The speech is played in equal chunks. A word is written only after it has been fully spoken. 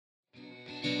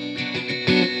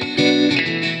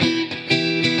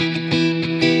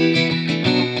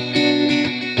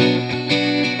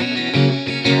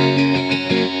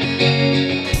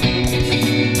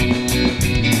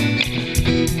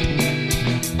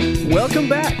Welcome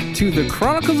back to the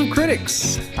Chronicles of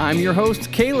Critics. I'm your host,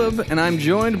 Caleb, and I'm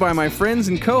joined by my friends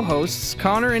and co-hosts,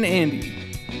 Connor and Andy.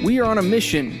 We are on a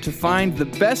mission to find the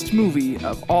best movie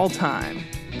of all time,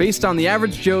 based on the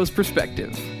average Joe's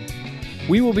perspective.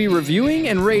 We will be reviewing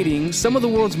and rating some of the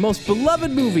world's most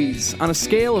beloved movies on a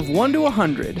scale of 1 to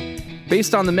 100,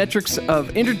 based on the metrics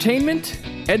of entertainment,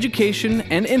 education,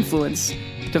 and influence,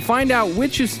 to find out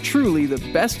which is truly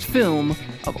the best film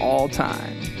of all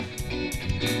time.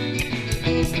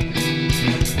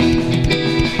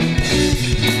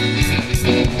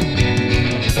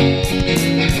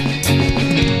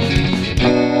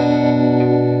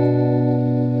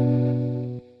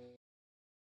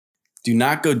 Do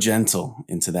not go gentle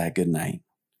into that good night.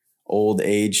 Old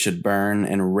age should burn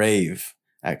and rave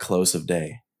at close of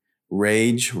day.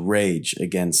 Rage, rage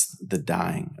against the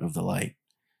dying of the light.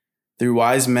 Through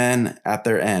wise men at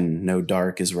their end, no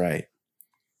dark is right.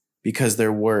 Because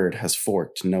their word has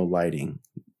forked no lighting,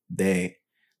 they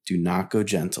do not go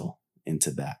gentle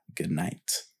into that good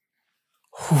night.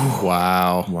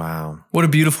 Wow. Wow. What a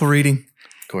beautiful reading.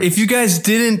 Gorgeous. If you guys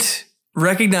didn't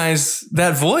recognize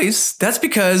that voice, that's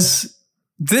because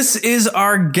this is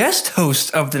our guest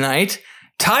host of the night,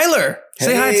 Tyler.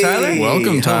 Say hi, Tyler.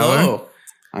 Welcome, Tyler. Hello.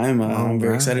 I'm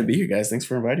very excited to be here, guys. Thanks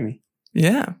for inviting me.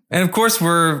 Yeah. And of course,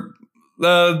 we're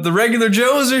the regular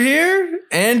Joes are here.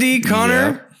 Andy,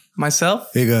 Connor, myself.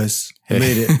 Hey guys,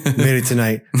 made it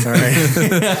tonight. All right,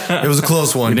 it was a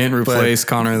close one. We didn't replace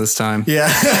Connor this time. Yeah,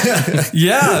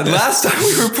 Yeah, last time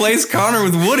we replaced Connor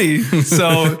with Woody,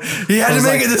 so he had to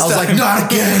make it this time. I was like,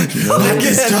 not again, not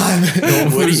this time.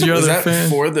 Who's your Was other that fan?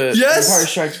 for the Yes! Empire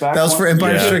Strikes Back? That was for one?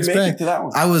 Empire You Strikes didn't make Back. it to that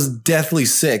one. I was deathly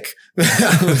sick.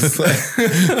 I was like,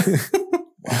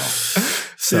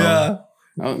 so Yeah.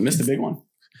 Oh, missed a big one.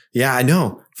 yeah, I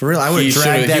know. For real, I would have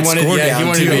dragged that score down. He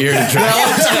wanted to be here to drag.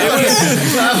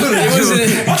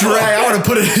 I would have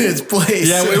put it in its place.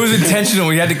 Yeah, it was intentional.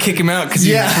 We had to kick him out because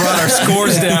he Yeah. brought our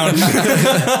scores down.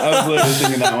 I was literally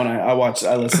thinking that one. I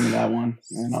listened to that one,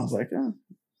 and I was like,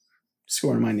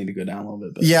 scoring might need to go down a little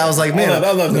bit. But Yeah, I was like, man, I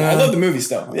love the movie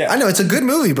still. Yeah, I know it's a good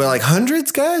movie, but like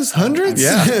hundreds, guys, hundreds.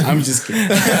 Yeah, I'm just kidding.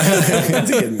 It's a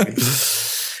good movie.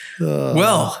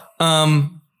 Well,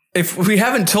 if we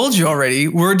haven't told you already,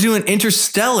 we're doing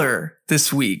Interstellar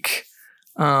this week.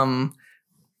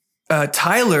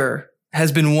 Tyler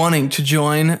has been wanting to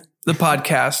join the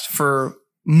podcast for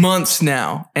months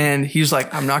now, and he's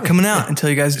like, I'm not coming out until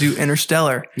you guys do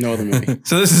Interstellar. No other movie.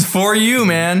 So this is for you,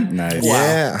 man. Nice.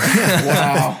 Yeah.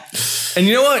 Wow. And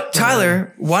you know what,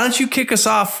 Tyler, why don't you kick us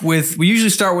off with, we usually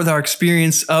start with our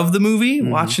experience of the movie,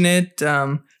 watching it.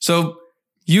 So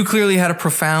you clearly had a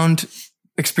profound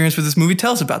experience with this movie.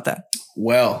 Tell us about that.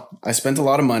 Well, I spent a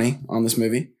lot of money on this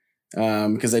movie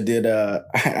because I did.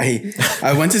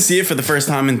 I went to see it for the first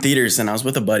time in theaters, and I was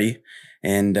with a buddy,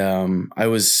 and I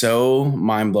was so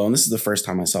mind blown. This is the first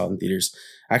time I saw it in theaters.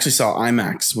 I actually saw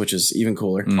IMAX, which is even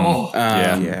cooler.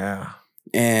 Yeah.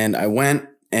 And I went,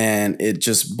 and it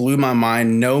just blew my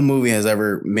mind. No movie has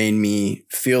ever made me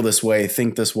feel this way,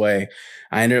 think this way.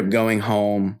 I ended up going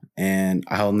home, and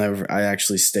I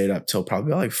actually stayed up till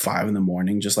probably like 5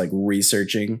 a.m, just like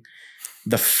researching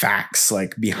the facts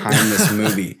like behind this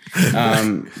movie.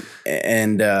 So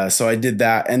I did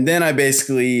that. And then I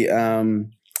basically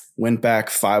went back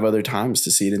 5 other times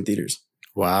to see it in theaters.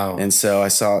 Wow. And so I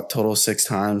saw it total 6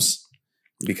 times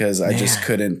because I just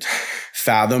couldn't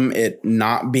fathom it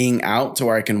not being out to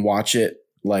where I can watch it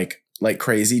like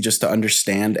crazy, just to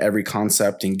understand every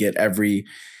concept and get every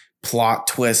plot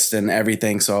twist and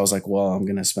everything. So I was like, well, I'm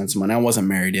going to spend some money. I wasn't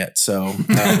married yet. So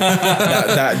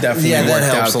that definitely worked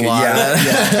helps out a lot.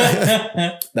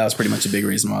 Yeah. That was pretty much a big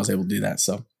reason why I was able to do that.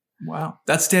 So, Wow.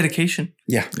 That's dedication.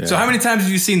 yeah. So how many times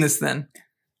have you seen this then?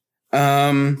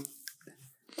 6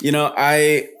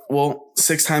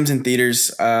 times in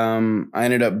theaters. I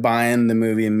ended up buying the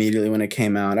movie immediately when it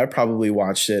came out. I probably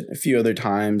watched it a few other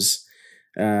times.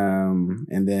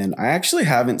 And then I actually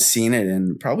haven't seen it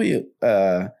in probably,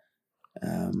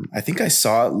 I think I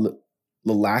saw it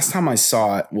the last time I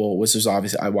saw it. Well, which was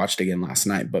obviously I watched it again last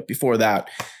night, but before that,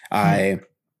 it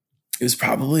was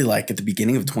probably like at the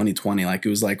beginning of 2020. Like it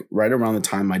was like right around the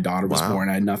time my daughter was born.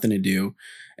 I had nothing to do,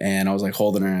 and I was like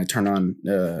holding her, and I turned on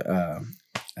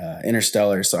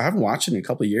Interstellar. So I haven't watched it in a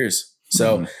couple of years.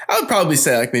 So I would probably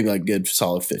say like maybe like good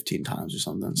solid 15 times or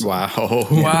something. So,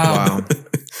 Wow.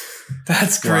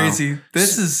 That's crazy.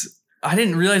 This is, I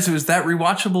didn't realize it was that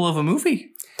rewatchable of a movie.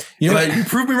 You know, But you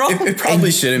proved me wrong. It probably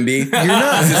shouldn't be. You're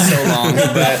not. It's so long,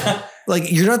 but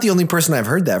Like, you're not the only person I've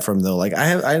heard that from, though. Like,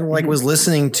 I was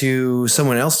listening to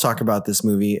someone else talk about this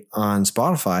movie on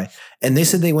Spotify, and they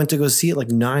said they went to go see it like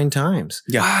 9 times.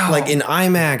 Yeah. Wow. Like in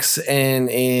IMAX and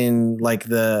in like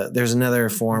there's another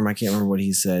form. I can't remember what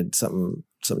he said, something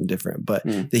different, but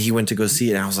that he went to go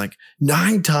see it. And I was like,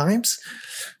 9 times.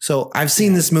 So I've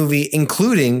seen this movie,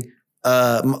 including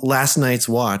last night's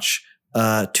watch,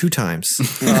 2 times.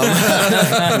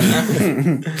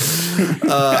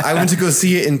 I went to go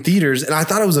see it in theaters and I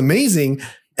thought it was amazing.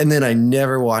 And then I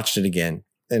never watched it again.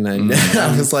 And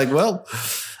I was like, well,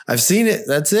 I've seen it.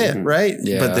 That's it. Right.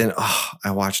 Yeah. But then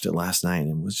I watched it last night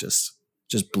and was just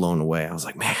blown away. I was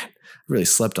like, man, I really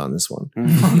slept on this one.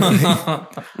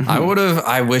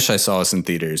 I wish I saw this in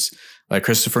theaters. Like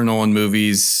Christopher Nolan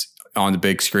movies on the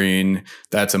big screen,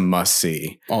 that's a must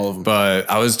see. All of them. But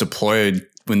I was deployed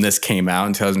when this came out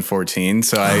in 2014.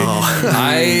 So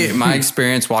my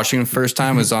experience watching it the first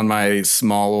time was on my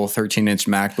small little 13-inch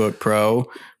MacBook Pro.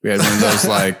 We had one of those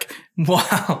like,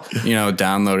 Wow.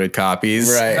 downloaded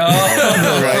copies. Right. Oh.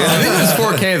 I think it was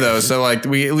 4K though. So like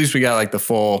we got like the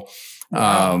full,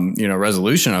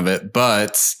 resolution of it.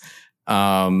 But,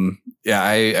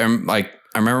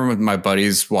 I remember with my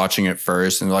buddies watching it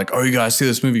first and they're like, oh, you guys see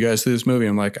this movie?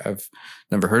 I'm like, I've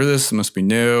never heard of this. It must be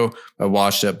new. I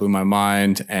watched it, blew my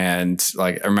mind. And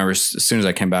like, I remember as soon as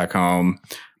I came back home,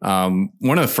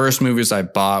 one of the first movies I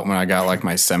bought when I got like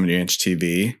my 70-inch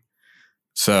TV.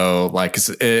 So like,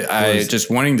 I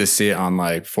just wanting to see it on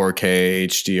like 4K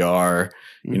HDR,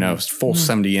 full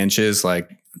 70 inches, like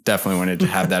definitely wanted to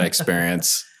have that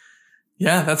experience.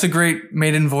 Yeah, that's a great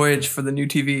maiden voyage for the new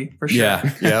TV for sure. Yeah.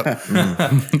 Yep.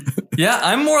 Yeah,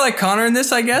 I'm more like Connor in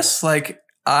this, I guess. Like,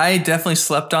 I definitely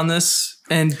slept on this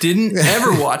and didn't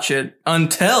ever watch it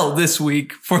until this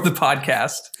week for the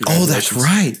podcast. Oh, that's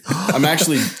right.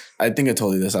 I think I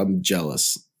told you this. I'm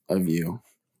jealous of you.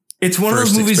 It's one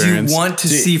First of those movies experience. you want to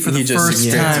see for the You just first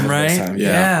experienced it time, for the right? first time.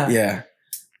 Yeah. Yeah.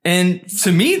 And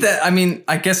to me,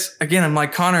 I guess, again, I'm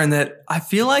like Connor in that I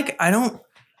feel like I don't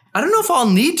know if I'll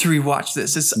need to rewatch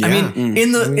this.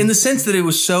 In the sense that it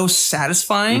was so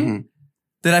satisfying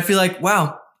that I feel like,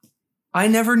 wow, I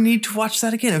never need to watch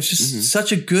that again. It was just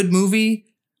such a good movie.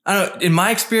 I don't know. In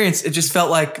my experience, it just felt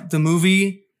like the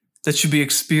movie that should be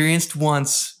experienced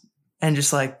once and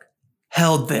just like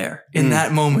held there in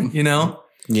that moment, Yeah.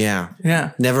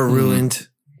 Yeah. Never ruined.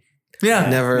 Yeah.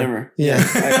 Never. Yeah.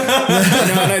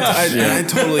 I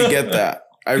totally get that.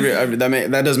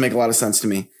 That does make a lot of sense to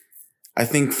me. I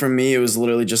think for me, it was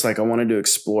literally just like I wanted to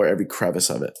explore every crevice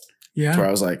of it. Yeah. Where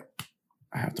I was like,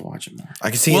 I have to watch it more.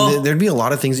 I can see there'd be a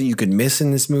lot of things that you could miss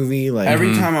in this movie. Like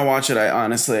every time I watch it,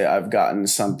 I've gotten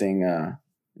something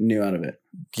new out of it.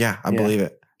 Yeah, I believe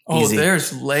it. Oh, Easy.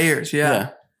 there's layers.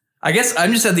 Yeah. I guess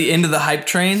I'm just at the end of the hype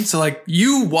train. So like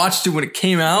you watched it when it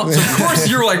came out. So of course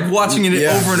you're like watching it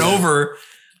over and over.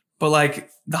 But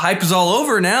like the hype is all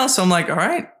over now. So I'm like, all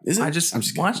right. Is it? I'm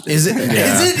just watched it. Is it? Is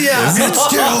it? Yeah. It's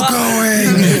still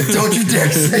going. Don't you dare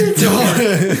say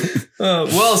don't.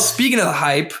 Well, speaking of the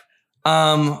hype,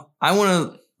 I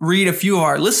want to read a few of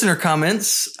our listener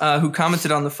comments who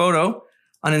commented on the photo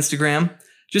on Instagram.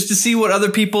 Just to see what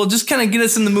other people, just kind of get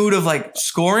us in the mood of like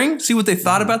scoring, see what they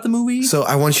thought about the movie. So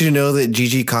I want you to know that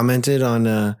Gigi commented on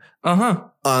the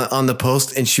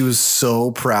post, and she was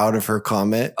so proud of her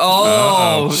comment.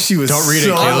 Oh, she was. Don't read it,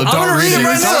 so, Caleb. I'm gonna read it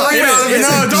right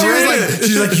now. Don't read it.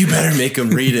 She's like, you better make him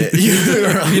read it.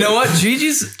 You know what?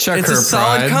 Gigi's, Check it's her a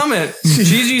solid pride. comment.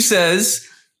 Gigi says,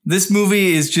 this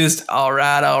movie is just all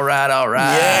right.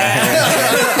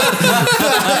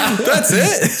 That's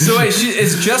it. So wait,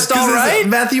 it's just all right?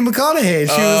 Matthew McConaughey.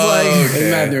 She was like,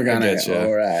 Matthew McConaughey. getcha.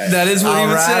 All right. That is what he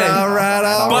would say. all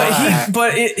right.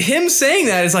 But him saying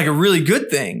that is like a really good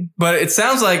thing. But it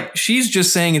sounds like she's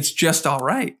just saying it's just all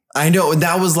right. I know. And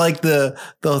that was like the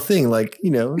thing. Like,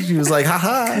 she was like,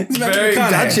 haha. Very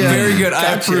Gotcha. Very good.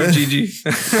 I Gotcha. approve, Gigi.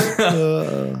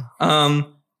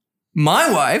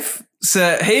 My wife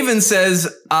Haven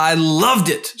says, I loved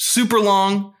it. Super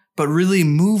long, but really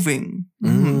moving. I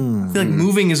feel like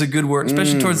moving is a good word,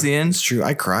 especially towards the end. It's true.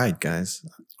 I cried, guys.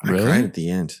 Really? I cried at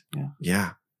the end.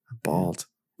 Yeah. I bawled.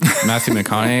 Matthew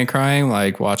McConaughey crying,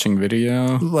 like watching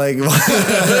video. Like,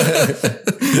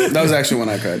 That was actually when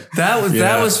I cried. That was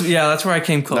that's where I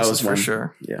came closest was for one.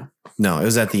 sure. Yeah. no, it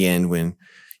was at the end when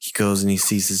he goes and he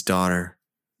sees his daughter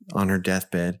on her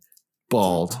deathbed.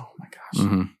 Bawled. Oh my gosh.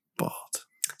 Mm-hmm. Bawled.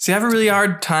 See, I have a really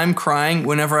hard time crying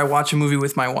whenever I watch a movie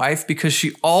with my wife because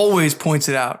she always points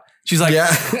it out. She's like,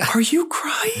 Yeah. are you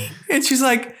crying? And she's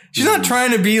like, She's not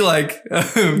trying to be like,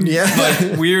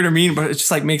 like weird or mean, but it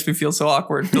just like makes me feel so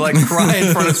awkward to like cry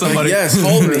in front of somebody. Yes,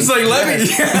 hold me. It's like, let me.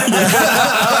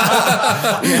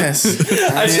 Yes.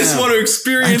 I just want to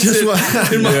experience it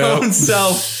in my own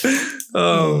self.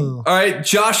 All right.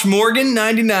 Josh Morgan,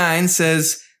 99,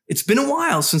 says, it's been a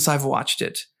while since I've watched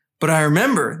it, but I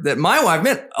remember that my wife,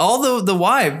 man, all the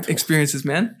wife experiences,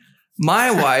 man,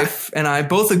 my wife and I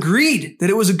both agreed that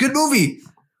it was a good movie.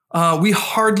 We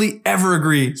hardly ever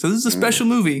agree. So this is a special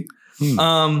movie.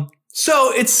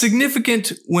 So it's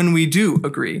significant when we do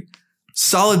agree.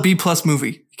 Solid B+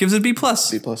 movie. Gives it a B+. B+.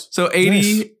 So 80,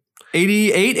 nice.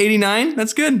 88, 89.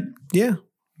 That's good. Yeah.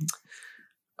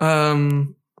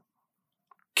 Caden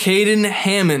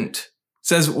Hammond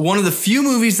says, one of the few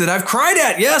movies that I've cried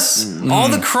at. Yes. All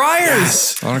the criers.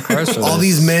 Yes. All the criers. All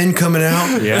these men coming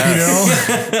out. Yeah. You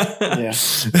know?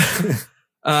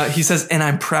 Yeah. He says, and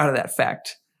I'm proud of that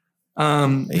fact.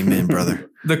 Amen, brother.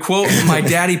 The quote, my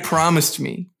daddy promised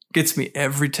me, gets me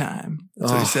every time.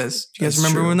 That's what he says. Do you guys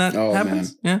remember when that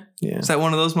happens? Man. Yeah. Is that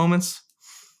one of those moments?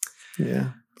 Yeah.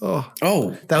 Oh,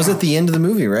 that was at the end of the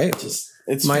movie, right?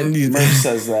 It's Murph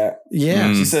says that.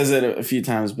 Yeah. She says it a few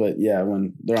times, but yeah,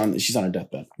 when she's on her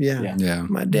deathbed. Yeah.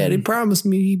 My daddy promised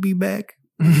me he'd be back.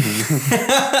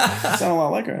 Sound a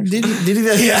lot like her. Actually. Did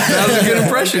he? Yeah. That was a good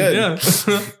impression. Yeah.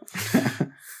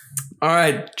 All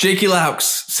right. Jakey Laux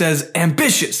says,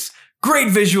 ambitious, great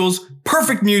visuals,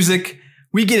 perfect music.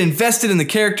 We get invested in the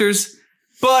characters,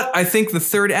 but I think the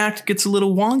third act gets a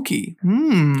little wonky.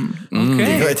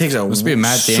 Okay. It takes Must be a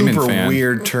Matt Damon super fan.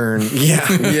 Weird turn. Yeah.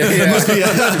 Must be.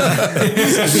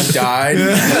 He died.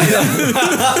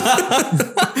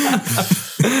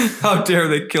 How dare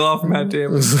they kill off Matt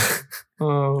Damon?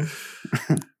 Oh.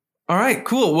 All right,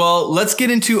 cool. Well, let's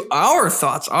get into our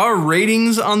thoughts, our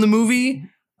ratings on the movie.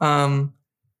 And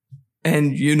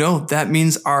that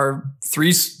means our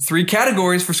three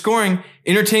categories for scoring: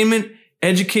 entertainment,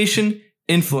 education,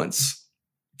 influence.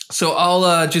 So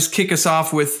I'll just kick us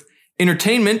off with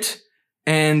entertainment.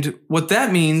 And what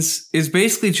that means is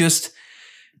basically just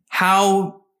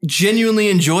how genuinely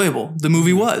enjoyable the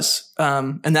movie was.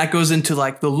 And that goes into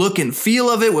like the look and feel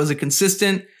of it. Was it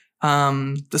consistent?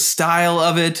 The style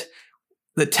of it,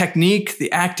 the technique,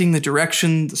 the acting, the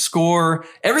direction, the score,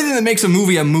 everything that makes a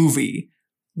movie a movie.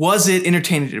 Was it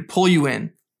entertaining? Did it pull you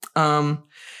in? And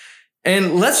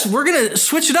we're going to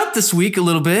switch it up this week a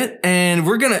little bit, and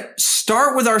we're going to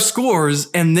start with our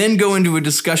scores and then go into a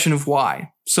discussion of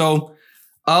why. So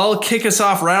I'll kick us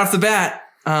off right off the bat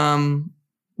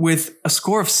with a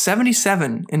score of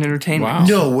 77 in entertainment. Wow.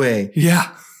 No way.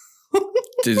 Yeah.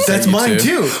 That's mine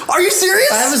too. Are you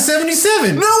serious? I have a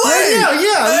 77. No way. Right now,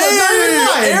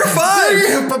 yeah. Air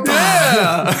 5.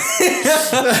 Yeah.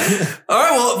 All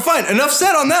right, well, fine. Enough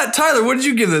said on that. Tyler, what did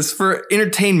you give this for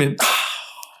entertainment?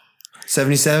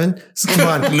 77? Come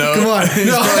on. No. Come on.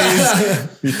 No.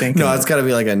 You think? No, it's got to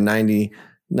be like a 90,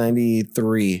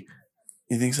 93.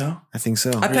 You think so? I think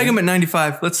so. I peg him at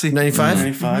 95. Let's see. 95?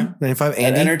 95. 95. At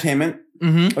Andy? entertainment.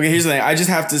 Mm-hmm. Okay, here's the thing. I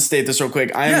just have to state this real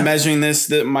quick. I am measuring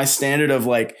this. My standard of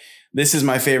like, this is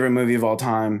my favorite movie of all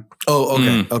time. Oh,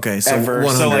 okay. Okay. So ever.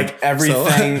 100. So like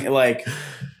everything like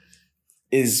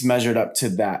is measured up to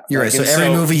that. You're like, right. So every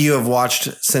movie you have watched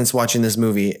since watching this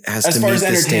movie has as to far meet as the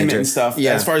entertainment standard and stuff.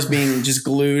 Yeah. As far as being just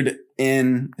glued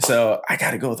in. So I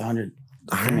got to go with 100.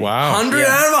 Wow. 100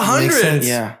 out of 100.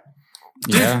 Yeah.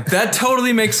 Yeah. That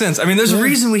totally makes sense. I mean, there's a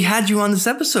reason we had you on this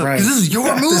episode because this is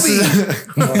your movie.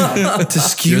 To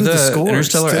skew You're the the scores.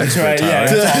 Interstellar That's expert, right. Yeah.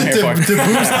 Tyler. That's all I'm here for.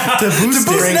 To boost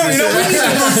We it. need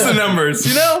to boost the numbers,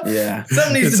 you know? Yeah.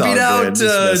 Something needs It's to beat all out good.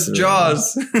 Just messing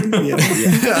Jaws.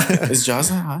 Is Jaws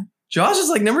that high? Jaws is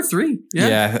like number 3.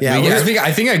 Yeah. Yeah.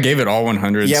 I think I gave it all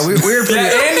 100s. Yeah, we were pretty.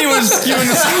 Andy was skewing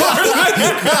the scores.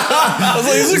 I was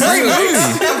like, this is a great movie.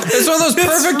 It's one of those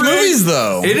perfect movies,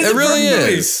 though. It is. It really a perfect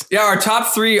movie. is. Yeah, our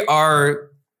top 3 are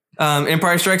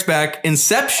Empire Strikes Back,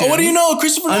 Inception. Oh, what do you know?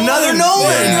 Christopher Nolan. Another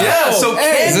Nolan. Yeah. So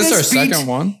Is this our second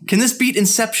one? Can this beat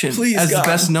Inception Please, as God. the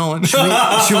best Nolan? Should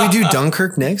we do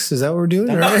Dunkirk next? Is that what we're doing?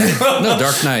 Right? No,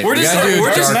 Dark Knight. We're We just- gotta do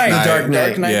we're just- Dark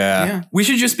Knight. Yeah. We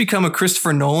should just become a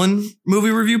Christopher Nolan movie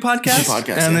review podcast,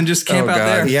 and then just camp Oh, out God.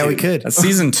 there. Yeah, we could. That's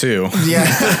season 2. Yeah.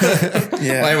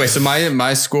 Yeah. Well, anyway, so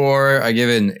my score, I give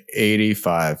it an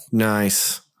 85.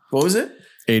 Nice. What was it?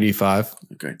 85.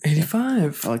 Okay.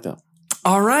 85. I like that.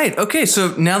 All right. Okay.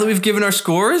 So now that we've given our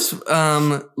scores,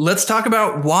 let's talk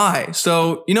about why.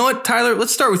 So you know what, Tyler,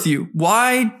 let's start with you.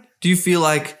 Why do you feel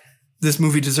like this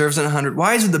movie deserves an 100?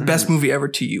 Why is it the best movie ever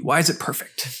to you? Why is it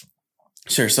perfect?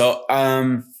 Sure. So,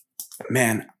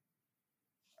 man,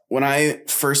 when I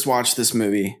first watched this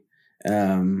movie,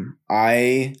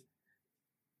 I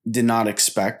did not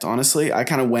expect, honestly. I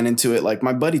kind of went into it like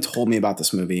my buddy told me about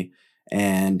this movie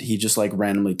and he just like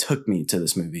randomly took me to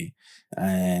this movie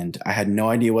and I had no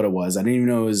idea what it was. I didn't even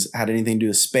know it had anything to do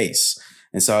with space.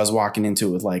 And so I was walking into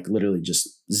it with like literally just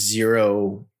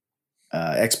zero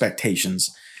expectations.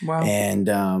 Wow. And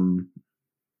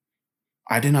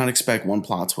I did not expect one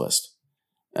plot twist.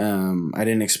 I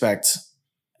didn't expect,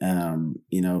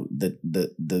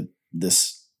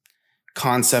 this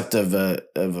concept of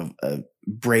a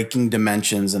breaking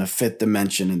dimensions and a fifth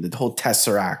dimension and the whole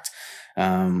Tesseract.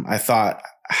 I thought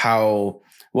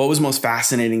what was most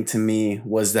fascinating to me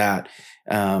was that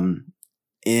and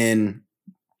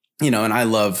I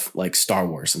love like Star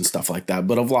Wars and stuff like that,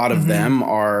 but a lot of them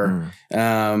are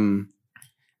they're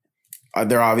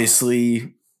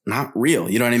obviously not real.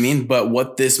 You know what I mean? But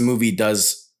what this movie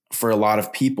does for a lot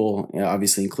of people,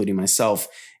 obviously including myself,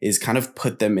 is kind of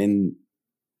put them in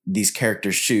these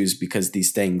characters' shoes because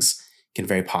these things can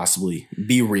very possibly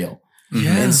be real.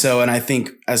 Yeah. And I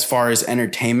think as far as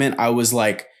entertainment, I was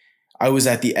at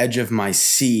the edge of my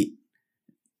seat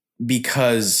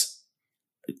because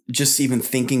just even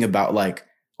thinking about like,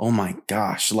 oh my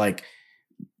gosh, like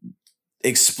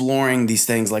exploring these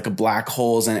things like black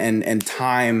holes and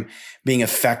time being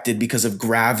affected because of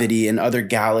gravity and other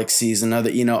galaxies and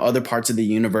other parts of the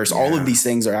universe. Yeah. All of these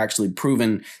things are actually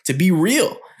proven to be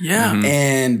real. Yeah. Mm-hmm.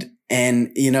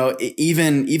 And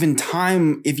even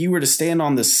time, if you were to stand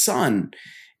on the sun,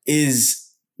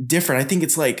 is different. I think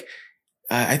it's like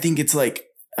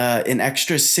an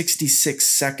extra 66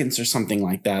 seconds or something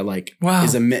like that. Like, wow.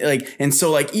 And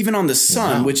so like even on the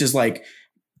sun, which is like,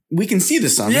 we can see the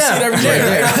sun. Yeah. We see it every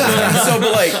day. Right? So,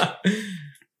 but like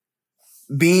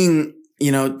being,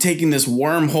 taking this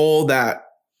wormhole that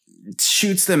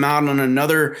shoots them out on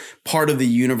another part of the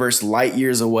universe, light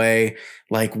years away.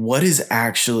 Like what is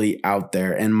actually out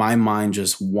there? And my mind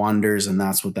just wanders. And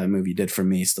that's what that movie did for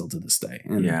me still to this day.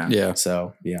 And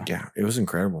So, yeah. Yeah. It was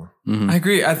incredible. Mm-hmm. I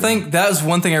agree. I think that was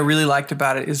one thing I really liked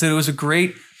about it is that it was a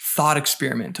great thought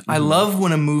experiment. Mm-hmm. I love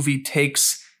when a movie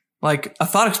takes like a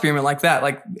thought experiment like that.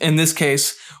 Like in this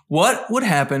case, what would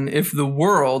happen if the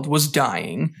world was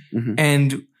dying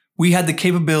and we had the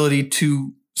capability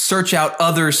to search out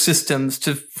other systems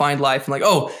to find life and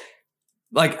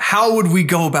how would we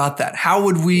go about that? How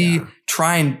would we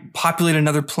try and populate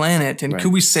another planet? And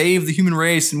could we save the human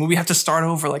race? And would we have to start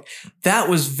over? Like that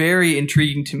was very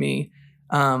intriguing to me.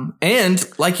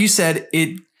 And like you said,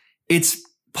 it's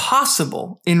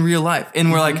possible in real life.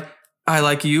 And we're like, I,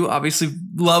 like you, obviously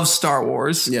love Star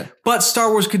Wars. Yeah. But Star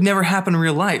Wars could never happen in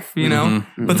real life, you know?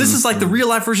 Mm-hmm. But this is like the real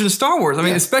life version of Star Wars. I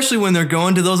mean, especially when they're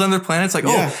going to those other planets, like,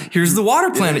 here's the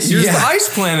water planet. Here's the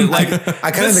ice planet. Like,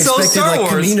 I kind of expected like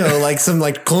Camino, like some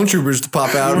like clone troopers to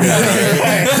pop out. Right.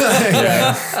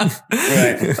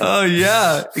 Oh,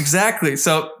 yeah, exactly.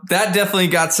 So that definitely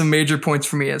got some major points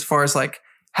for me as far as like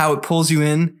how it pulls you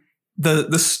in. The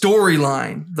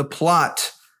storyline, the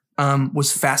plot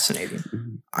was fascinating.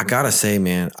 I gotta say,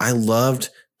 man, I loved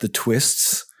the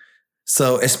twists.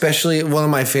 So especially one of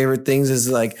my favorite things is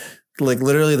like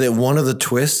literally that one of the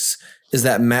twists is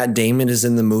that Matt Damon is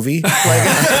in the movie. Like,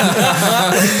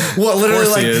 well, literally,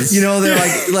 like,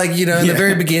 they're in the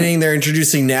very beginning, they're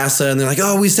introducing NASA and they're like,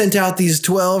 oh, we sent out these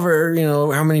 12 or,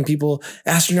 how many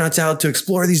astronauts out to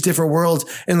explore these different worlds.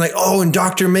 And like, oh, and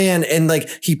Dr. Mann. And like,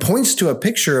 he points to a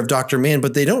picture of Dr. Mann,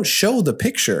 but they don't show the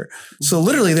picture. So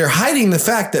literally they're hiding the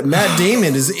fact that Matt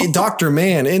Damon is Dr.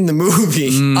 Mann in the movie.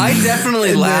 I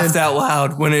definitely laughed out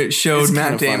loud when it showed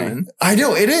Matt Damon. I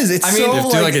know it is. I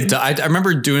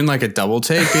remember doing like a double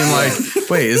take being like,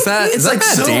 wait, is that Matt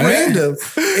so Damon? Random.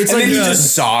 It's like he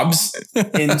just sobs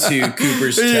into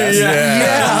Cooper's chest.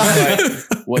 Like,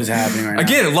 what is happening right now?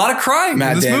 Again, a lot of crying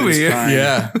Matt in this Damon's movie. Crying.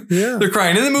 Yeah. They're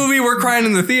crying in the movie. We're crying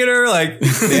in the theater. Like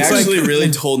they actually really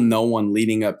told no one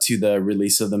leading up to the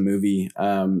release of the movie.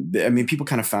 People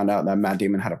kind of found out that Matt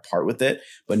Damon had a part with it,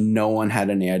 but no one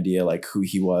had any idea like who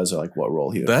he was or like what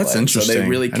role he would play. That's interesting. So they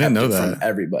really kept it that from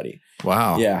everybody.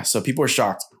 Wow. Yeah. So people were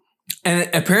shocked. And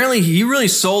apparently he really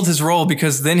sold his role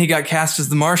because then he got cast as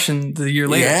the Martian the year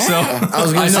later. Yeah. So I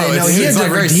was going to say, no, he had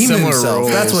to redeem himself.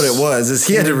 Roles. That's what it was. Is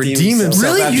he had to redeem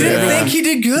himself. Really? You didn't think he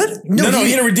did good? No,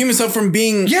 he had to redeem himself from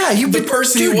being the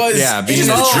person he was. Yeah, being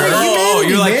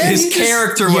you're like his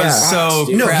character was so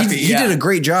crappy. He did a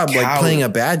great job like playing a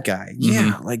bad guy.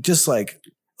 Yeah,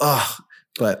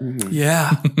 but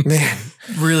man,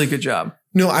 really good job.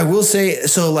 No, I will say,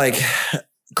 so like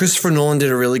Christopher Nolan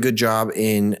did a really good job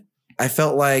in, I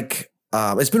felt like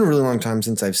it's been a really long time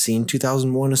since I've seen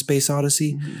 2001: A Space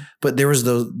Odyssey, but there was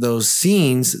those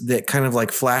scenes that kind of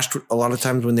like flashed a lot of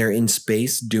times when they're in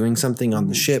space doing something on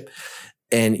the ship.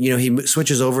 And, he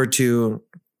switches over to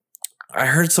I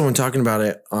heard someone talking about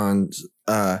it on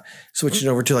switching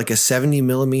over to like a 70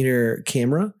 millimeter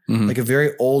camera, like a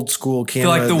very old school camera.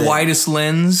 Like the widest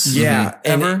lens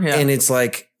ever. Yeah. And it's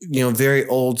like, very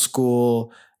old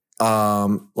school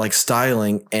like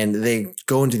styling, and they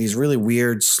go into these really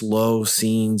weird slow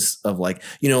scenes of like,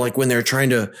 like when they're trying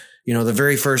to, the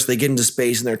very first they get into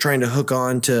space and they're trying to hook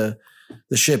on to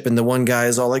the ship, and the one guy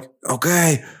is all like,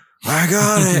 okay, I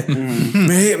got it.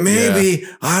 Maybe.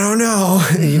 I don't know.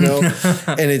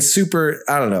 And it's super,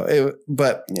 I don't know.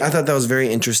 I thought that was very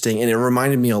interesting. And it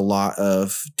reminded me a lot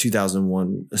of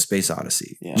 2001 A Space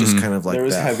Odyssey. Yeah. Just kind of like there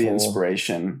was that heavy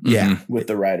inspiration with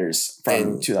the writers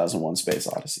from 2001 Space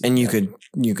Odyssey. And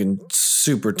you can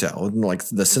super tell like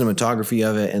the cinematography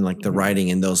of it and like the writing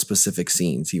in those specific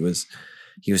scenes. He was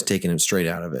taking him straight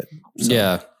out of it. So.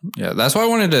 Yeah. That's why I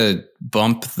wanted to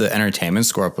bump the entertainment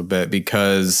score up a bit,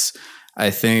 because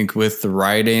I think with the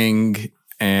writing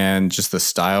and just the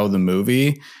style of the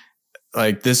movie,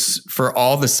 like this, for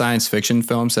all the science fiction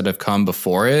films that have come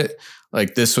before it,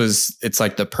 like it's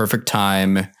like the perfect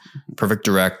time, perfect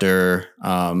director,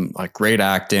 like great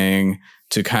acting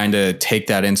to kind of take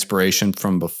that inspiration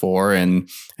from before and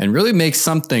really make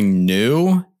something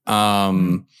new.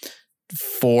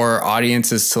 For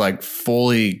audiences to like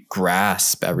fully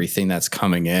grasp everything that's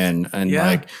coming in and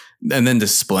and then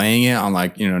displaying it on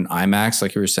like, an IMAX,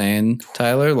 like you were saying,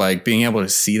 Tyler, like being able to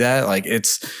see that, like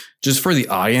it's just for the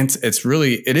audience.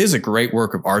 It is a great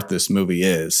work of art. This movie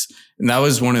is. And that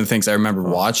was one of the things I remember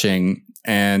watching,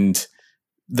 and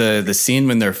the scene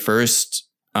when they're first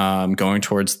going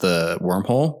towards the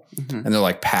wormhole and they're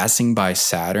like passing by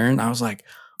Saturn. I was like,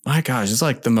 my gosh, it's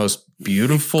like the most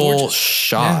beautiful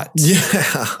shot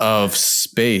of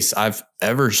space I've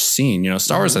ever seen.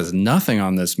 Star Wars has nothing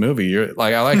on this movie. You're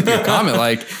like, I like your comment.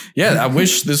 Like, I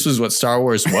wish this was what Star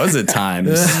Wars was at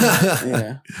times.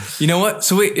 You know what?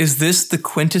 So wait, is this the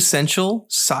quintessential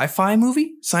sci-fi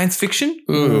movie? Science fiction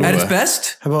at its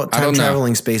best? How about time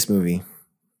traveling space movie?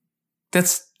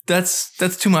 That's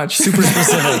too much. Super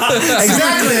specific.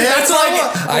 Exactly. That's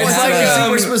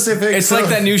super specific. It's like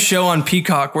that new show on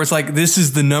Peacock where it's like, this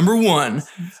is the #1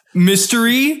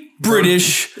 mystery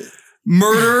British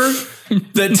murder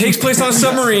that takes place on a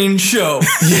submarine show.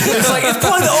 It's like, it's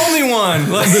probably the only one.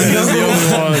 Like, the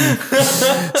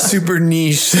only one. Super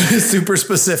niche, super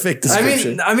specific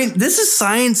description. I mean, this is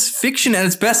science fiction at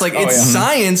its best. Like, it's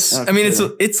science.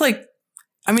 Absolutely. It's like,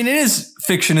 it is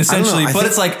fiction essentially, but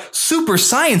it's like super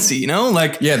sciencey,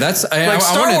 Like,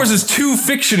 Star Wars is too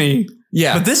fictiony.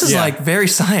 Yeah. But this is like very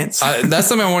science. That's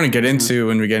something I want to get into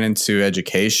when we get into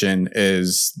education,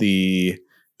 is the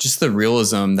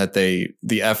realism that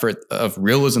the effort of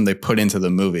realism they put into the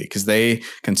movie. Cause they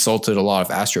consulted a lot of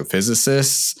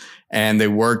astrophysicists and they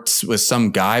worked with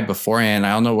some guy beforehand.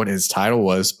 I don't know what his title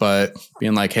was, but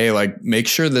being like, hey, like make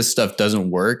sure this stuff doesn't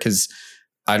work. Cause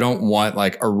I don't want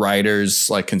like a writer's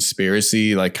like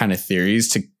conspiracy, like kind of theories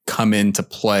to come into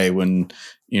play when,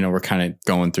 we're kind of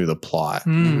going through the plot.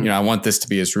 I want this to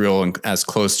be as real and as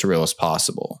close to real as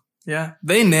possible. Yeah.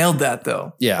 They nailed that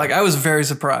though. Yeah. Like I was very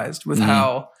surprised with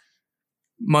how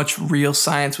much real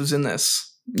science was in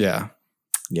this. Yeah.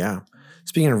 Yeah.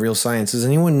 Speaking of real science, does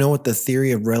anyone know what the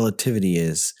theory of relativity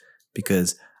is?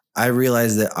 Because I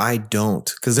realized that I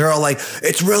don't, because they're all like,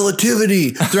 it's relativity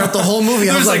throughout the whole movie.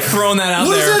 I was like throwing that out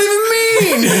there. What does that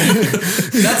even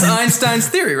mean? That's Einstein's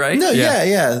theory, right? No,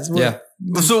 yeah.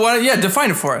 So why? Yeah,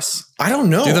 define it for us. I don't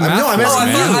know. Do the math.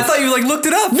 I thought you like looked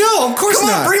it up. No, of course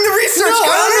not. Bring the research. No,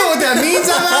 I don't know what that means.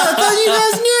 I thought you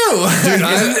guys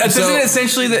knew. Isn't it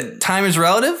essentially that time is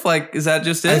relative? Like, is that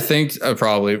just it? I think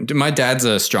probably. My dad's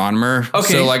an astronomer.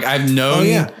 Okay. So like I've known,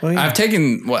 I've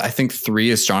taken I think 3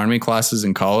 astronomy classes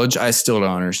in college. I still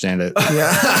don't understand it. Like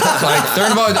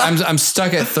I'm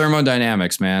stuck at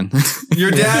thermodynamics, man.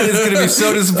 Your dad is going to be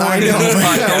so disappointed in this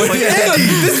podcast. Like, Andy,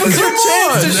 this was your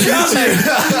chance to shout.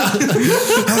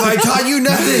 Have I taught you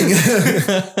nothing?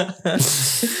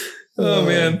 Oh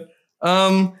man.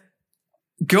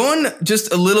 Going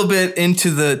just a little bit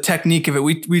into the technique of it.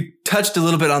 We touched a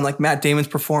little bit on like Matt Damon's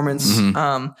performance.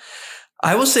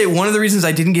 I will say one of the reasons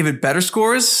I didn't give it better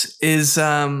scores is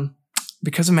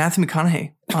because of Matthew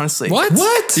McConaughey, honestly. What?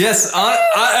 Yes. Okay.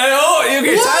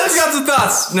 What? Tyler's got some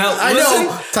thoughts. Now, I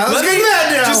know. Tyler's getting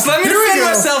mad now. Just let me defend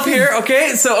myself here.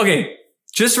 Okay. So,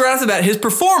 just right off the bat, his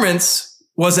performance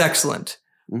was excellent.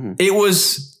 It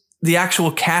was the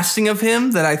actual casting of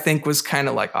him that I think was kind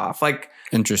of like off. Like,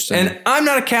 interesting. And I'm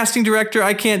not a casting director.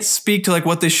 I can't speak to like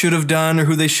what they should have done or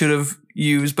who they should have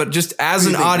used, but just as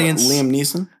an audience. Liam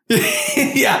Neeson?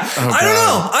 Yeah.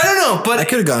 Oh, I don't know. But I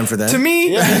could have gone for that. To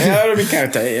me, that would be kind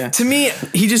of tight, to me,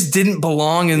 he just didn't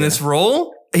belong in this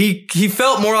role. he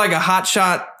felt more like a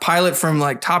hotshot pilot from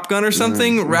like Top Gun or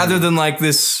something, rather than like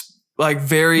this like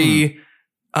very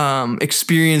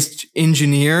experienced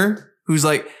engineer who's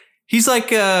like. He's like,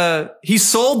 he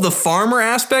sold the farmer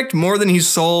aspect more than he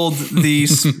sold the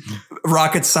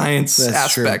rocket science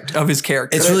aspect of his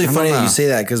character. It's really funny that you say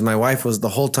that because my wife was the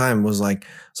whole time was like,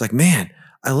 man,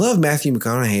 I love Matthew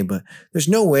McConaughey, but there's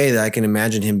no way that I can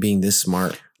imagine him being this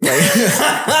smart. Like,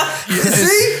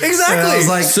 see? Exactly. I was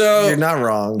like, so you're not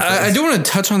wrong. I do want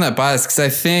to touch on that bias because I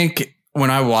think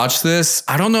when I watched this,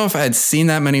 I don't know if I had seen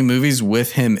that many movies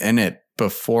with him in it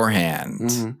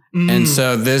beforehand. And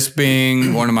so this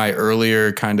being one of my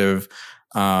earlier kind of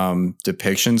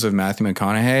depictions of Matthew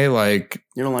McConaughey, like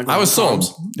You don't like I was sold.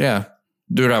 rom-coms? Yeah.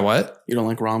 Dude, I what? You don't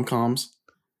like rom-coms?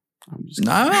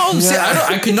 No, see,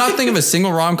 I could not think of a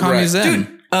single rom-com he's in.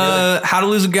 Dude, How to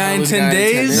Lose a Guy in 10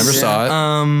 Days. Never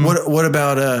saw it. What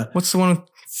about What's the one with,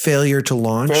 Failure to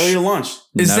Launch? Failure to Launch.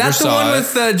 is Never that the saw one it.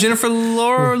 with Jennifer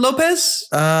Lopez?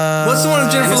 What's the one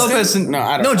with Jennifer Lopez? No,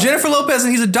 I don't know. Jennifer Lopez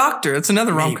and he's a doctor. That's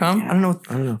another rom-com. I don't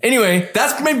know. Anyway,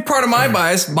 that's maybe part of my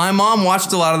bias. My mom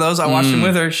watched a lot of those. I watched them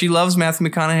with her. She loves Matthew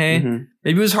McConaughey.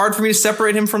 Maybe it was hard for me to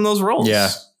separate him from those roles. Yeah.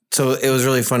 So it was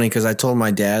really funny because I told my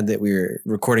dad that we were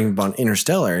recording on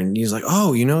Interstellar, and he's like,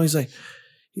 "Oh, he's like,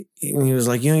 he was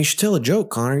like, you should tell a joke,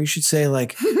 Connor. You should say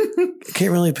like, I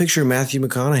can't really picture Matthew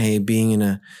McConaughey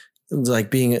being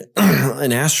being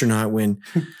an astronaut when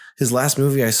his last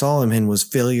movie I saw him in was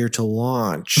Failure to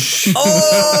Launch."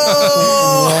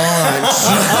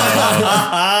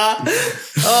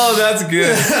 Oh, that's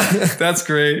good. That's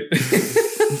great.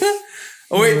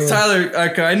 Oh wait, Tyler.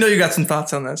 Okay, I know you got some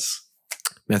thoughts on this.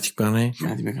 Matthew McConaughey.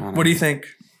 Matthew McConaughey. What do you think?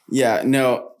 Yeah,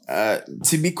 no.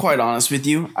 To be quite honest with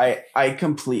you, I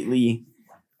completely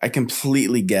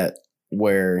get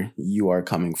where you are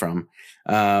coming from,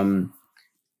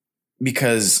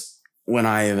 because when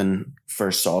I even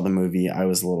first saw the movie, I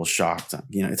was a little shocked.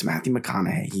 It's Matthew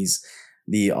McConaughey. He's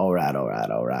the all right, type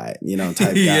guy.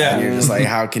 Yeah. And you're just like,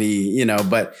 how could he?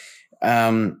 But I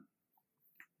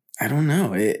don't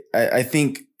know. I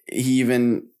think he's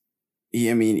in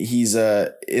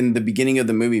the beginning of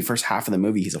the movie, first half of the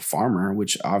movie, he's a farmer,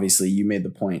 which obviously you made the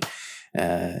point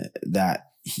that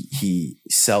he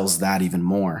sells that even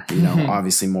more,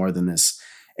 obviously more than this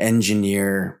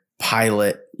engineer,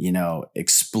 pilot,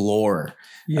 explorer.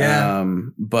 Yeah.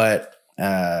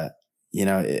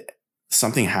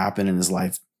 Something happened in his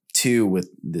life too with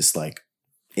this like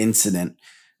incident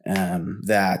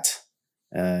that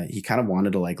he kind of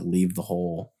wanted to like leave the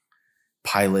whole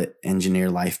pilot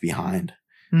engineer life behind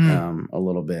a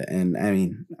little bit. And I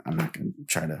mean, I'm not going to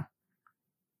try to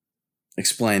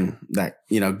explain that,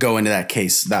 go into that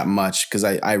case that much. Cause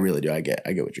I really do. I get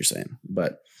what you're saying,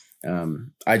 but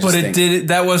I just think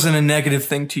that wasn't a negative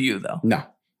thing to you though. No.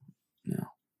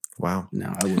 Wow.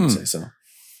 No, I wouldn't say so.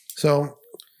 So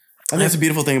I think that's a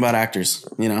beautiful thing about actors,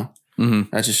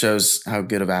 that just shows how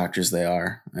good of actors they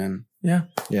are. And yeah.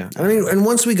 I mean, and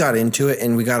once we got into it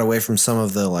and we got away from some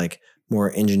of the like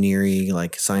more engineering,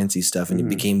 like sciencey stuff, and it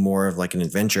became more of like an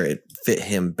adventure, it fit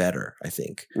him better, I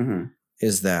think,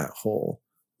 is that whole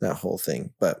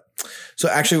thing. But so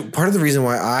actually part of the reason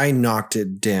why I knocked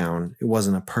it down, it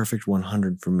wasn't a perfect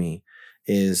 100 for me,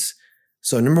 is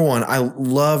so number one, I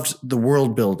loved the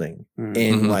world building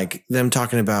and like them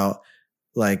talking about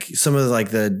like some of like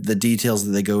the details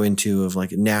that they go into of like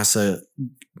NASA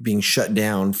being shut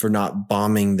down for not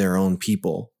bombing their own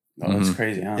people. Oh, that's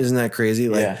crazy, huh? Isn't that crazy?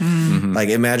 Like, like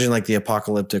imagine like the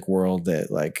apocalyptic world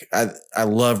that like, I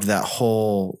loved that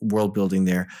whole world building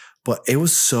there, but it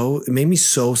made me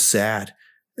so sad.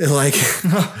 Like,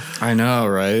 I know,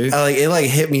 right? It like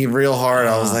hit me real hard.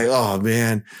 I was like, oh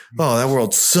man, that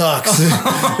world sucks.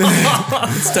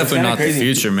 It's definitely not crazy. the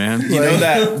future, man. You know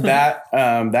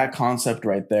that concept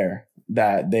right there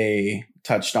that they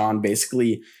touched on,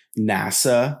 basically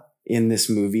NASA in this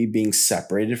movie being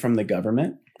separated from the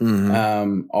government,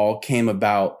 all came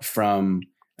about from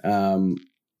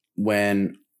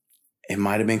when it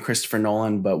might have been Christopher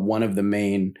Nolan, but one of the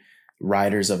main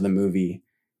writers of the movie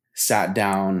sat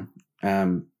down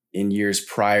in years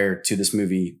Prior to this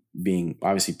movie being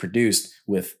obviously produced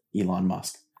with Elon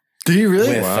Musk. Do you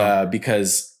really?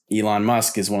 Because Elon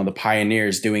Musk is one of the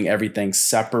pioneers doing everything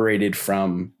separated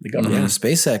from the government. Yeah,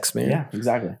 SpaceX, man. Yeah,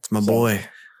 exactly. It's my boy.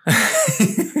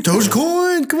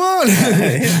 Dogecoin, come on.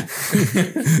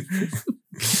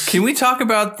 Can we talk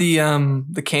about the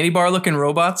candy bar looking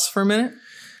robots for a minute?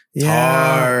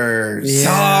 Tars.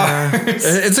 Yeah.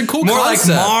 It's a cool More concept.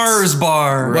 like Mars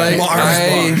bar. Right.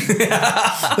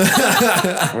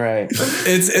 Right.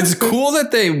 It's cool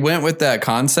that they went with that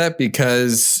concept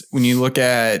because when you look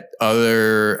at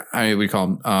other, we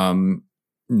call them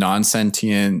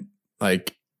non-sentient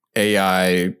like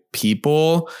AI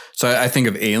people. So I think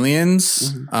of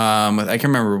aliens. I can't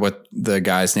remember what the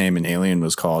guy's name in Alien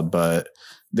was called, but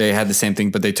they had the same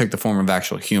thing, but they took the form of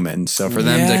actual humans. So for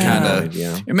them to kind of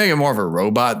make it more of a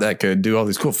robot that could do all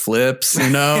these cool flips,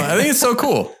 I think it's so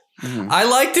cool. I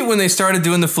liked it when they started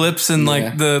doing the flips and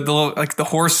like the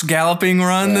horse galloping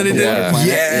run that it did.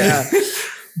 Yeah.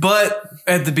 But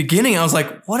at the beginning, I was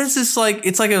like, what is this like?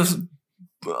 It's like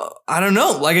I don't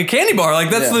know, like a candy bar.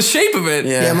 Like that's the shape of it.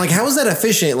 Yeah. I'm like, how is that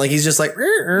efficient? Like he's just like,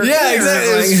 yeah,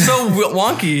 exactly. It was so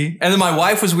wonky. And then my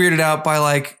wife was weirded out by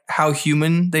like how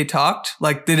human they talked.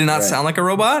 Like they did not sound like a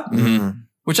robot,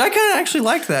 which I kind of actually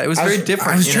liked that. It was very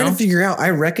different. I was trying to figure out,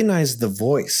 I recognized the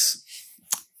voice.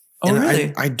 Oh,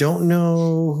 really? I don't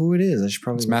know who it is. I should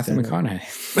probably. It's Matthew McConaughey.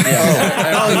 You're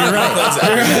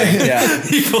right. Yeah.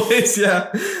 He plays,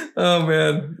 Oh,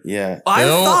 man. Yeah. I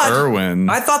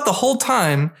thought the whole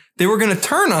time they were going to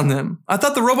turn on them. I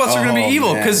thought the robots were going to be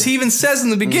evil because he even says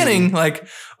in the beginning, like,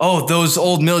 oh, those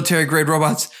old military grade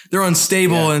robots, they're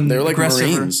unstable and they're like aggressive.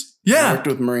 Marines. Yeah. They worked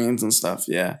with Marines and stuff.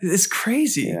 Yeah. It's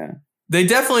crazy. Yeah. They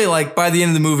definitely like by the end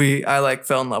of the movie, I like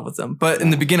fell in love with them. But in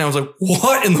the beginning, I was like,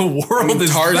 what in the world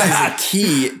is Tarzan's that? the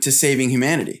key to saving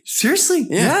humanity. Seriously?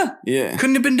 Yeah.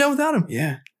 Couldn't have been done without him.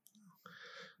 Yeah.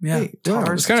 Yeah. Hey,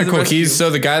 It's kind of cool. So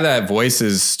the guy that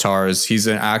voices Tars, his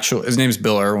name's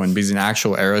Bill Irwin, but he's an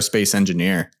actual aerospace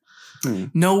engineer.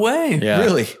 No way. Yeah.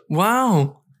 Really?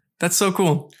 Wow. That's so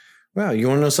cool. Wow. You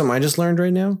want to know something I just learned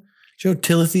right now? Do you know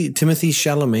Timothy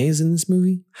Chalamet is in this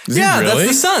movie? That's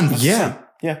the son. Yeah.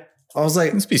 Yeah. I was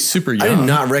like, must be super young. I did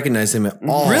not recognize him at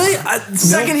all. Really? The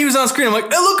second he was on screen, I'm like,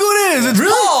 hey, look who it is. It's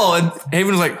Paul. And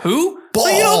Haven was like, who? Paul.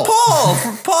 Like, Paul.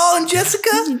 From Paul and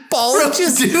Jessica? Paul and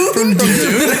Jessica. From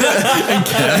Dude. And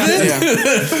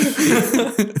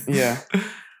Kevin. Yeah.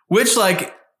 Which,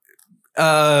 like,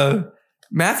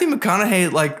 Matthew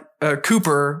McConaughey, like,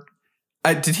 Cooper,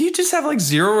 did he just have, like,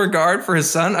 zero regard for his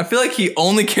son? I feel like he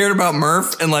only cared about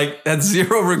Murph and, like, had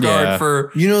zero regard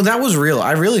for... You know, that was real.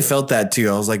 I really felt that, too.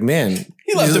 I was like, man.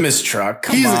 He left him his truck.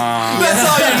 Come on. That's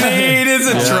all you need is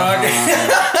a truck.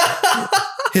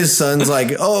 His son's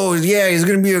like, oh, yeah, he's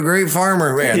going to be a great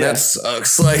farmer. Man, that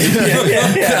sucks. Like,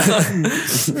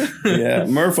 Yeah.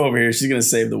 Murph over here, she's going to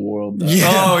save the world. Though.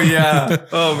 Yeah. Oh, yeah.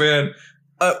 Oh, man.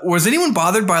 Was anyone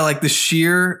bothered by, like, the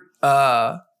sheer...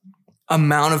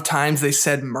 amount of times they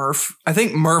said Murph? I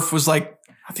think Murph was like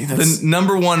the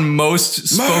number one most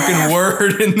spoken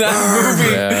word in that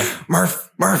movie. Yeah. Murph.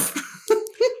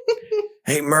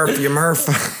 Hey, Murph, you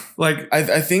Murph. Like,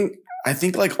 I think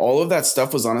like all of that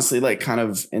stuff was honestly like kind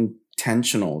of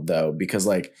intentional though, because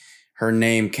like her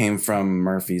name came from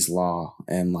Murphy's Law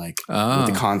and like with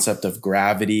the concept of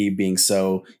gravity being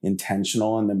so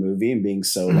intentional in the movie and being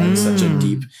so like such a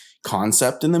deep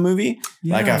concept in the movie.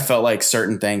 Like I felt like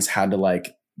certain things had to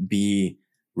like be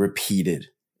repeated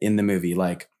in the movie,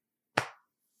 like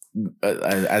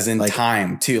as in like,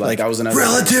 time too. Like that was another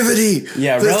relativity. Thing.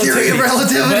 Yeah, the theory of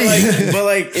relativity. But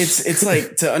like it's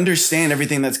like to understand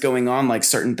everything that's going on, like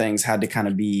certain things had to kind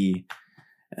of be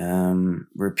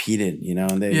repeated, you know.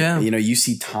 And they, you know, you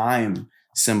see time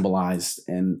symbolized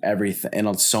in everything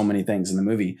and so many things in the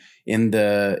movie. In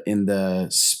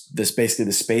this basically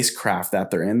the spacecraft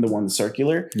that they're in, the one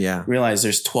circular. Yeah, realize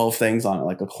there's 12 things on it,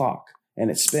 like a clock,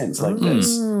 and it spins like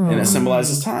this, and it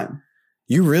symbolizes time.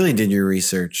 You really did your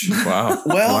research. Wow.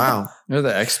 Wow. You're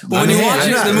the expert. Well, when you watch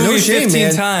the movie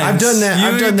 15 times, I've done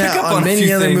that on many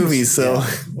other movies. So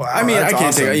wow, I mean, I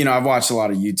can't say, you know, I've watched a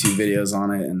lot of YouTube videos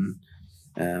on it,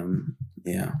 and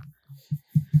yeah.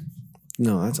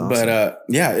 No, that's awesome. But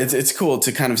yeah, it's cool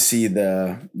to kind of see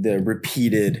the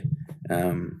repeated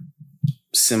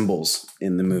symbols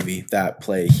in the movie that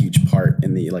play a huge part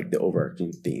in the like the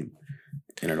overarching theme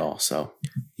in it all. So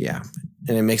yeah,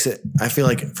 and it makes it. I feel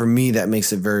like for me that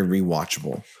makes it very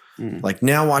rewatchable. Like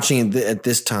now watching it at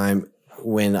this time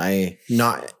when I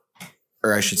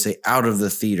should say out of the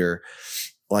theater,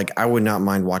 like I would not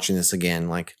mind watching this again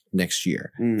like next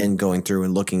year and going through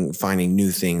and finding new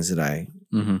things that I.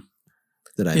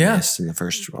 That I missed in the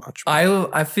first watch.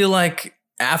 I feel like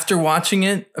after watching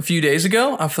it a few days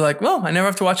ago, I feel like, well, I never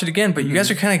have to watch it again. But you guys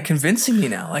are kind of convincing me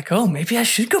now. Like, oh, maybe I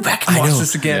should go back and watch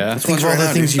this again. Yeah. Think of all the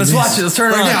things you Let's missed. watch it. Let's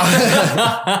turn it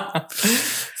on.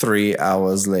 3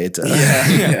 hours later.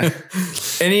 Yeah.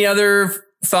 Any other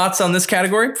thoughts on this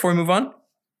category before we move on?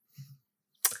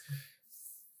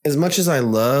 As much as I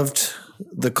loved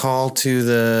the call to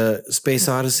the Space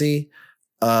Odyssey,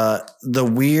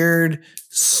 the weird,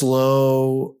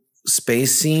 slow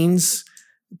space scenes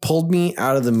pulled me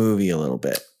out of the movie a little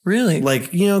bit. Really?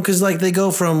 Like, because like they go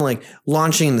from like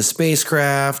launching the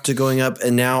spacecraft to going up,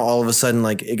 and now all of a sudden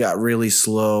like it got really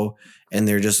slow and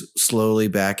they're just slowly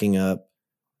backing up,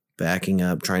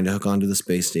 trying to hook onto the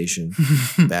space station,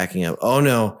 backing up. Oh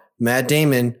no, Matt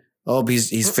Damon. Oh,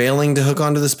 he's failing to hook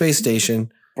onto the space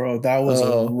station. Bro, that was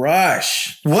a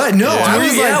rush. What? No, I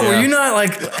was were you not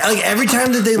like every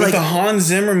time that they With like the Hans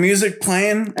Zimmer music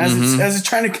playing as it's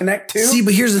trying to connect to? See,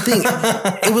 but here's the thing.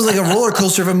 It was like a roller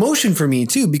coaster of emotion for me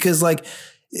too, because like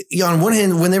on one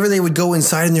hand, whenever they would go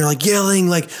inside and they're like yelling,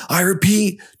 like, I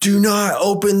repeat, do not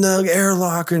open the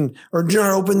airlock or do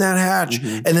not open that hatch.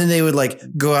 And then they would like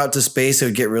go out to space. It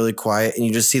would get really quiet and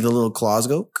you just see the little claws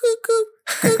go, cuckoo.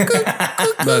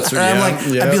 That's right.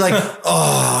 I'd be like,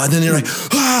 oh, and then they're like,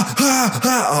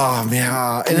 oh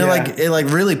man, and it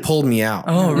really pulled me out.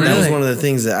 Oh, really? That was one of the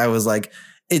things that I was like,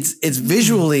 it's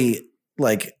visually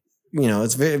like,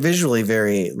 it's visually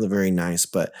very, very nice,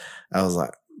 but I was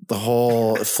like, the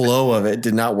whole flow of it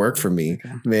did not work for me,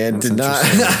 man. Did not.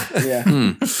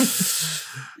 Yeah.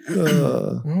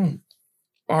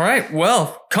 All right.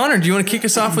 Well, Connor, do you want to kick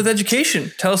us off with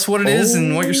education? Tell us what it is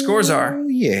and what your scores are. Oh,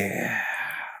 yeah.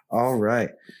 All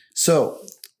right. So,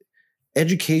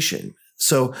 education.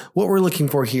 So, what we're looking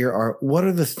for here are what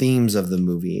are the themes of the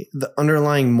movie, the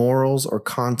underlying morals or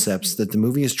concepts that the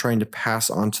movie is trying to pass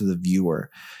on to the viewer.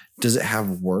 Does it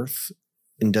have worth?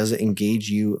 And does it engage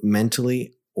you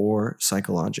mentally or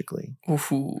psychologically?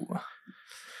 Ooh.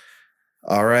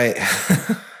 All right.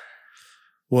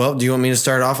 Well, do you want me to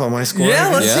start off on my score? Yeah,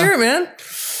 let's hear it, man.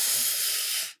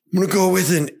 I'm going to go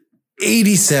with an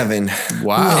 87.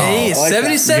 Wow. Hey, like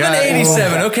 77, that.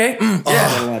 87. Okay.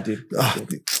 Yeah. Dude.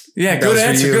 Yeah, good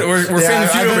answer. Good. We're fan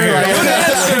feud over here.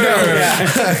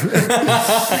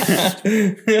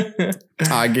 Good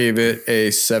answer. I gave it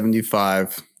a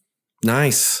 75.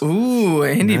 Nice. Ooh,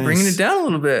 Andy, Nice. bringing it down a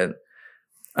little bit.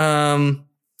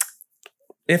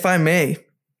 If I may,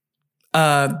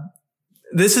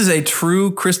 this is a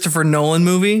true Christopher Nolan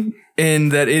movie in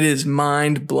that it is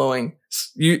mind blowing.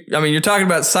 You're talking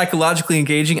about psychologically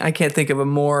engaging. I can't think of a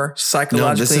more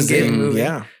psychologically engaging movie.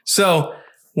 Yeah. So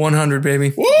 100,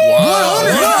 baby. Wow.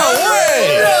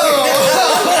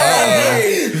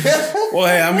 Well,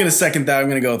 hey, I'm going to second that. I'm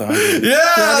going to go with 100. Yeah,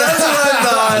 that's what I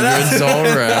thought. It's all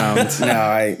around.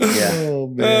 Oh,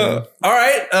 man. All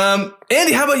right.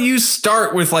 Andy, how about you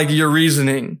start with like your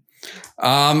reasoning?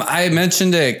 I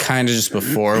mentioned it kind of just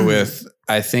before with,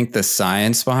 I think the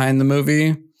science behind the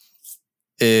movie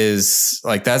is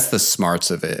like, that's the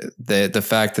smarts of it. The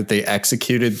fact that they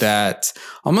executed that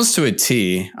almost to a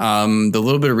T. The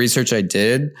little bit of research I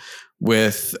did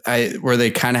where they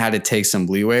kind of had to take some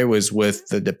leeway was with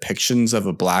the depictions of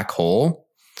a black hole,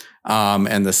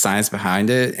 and the science behind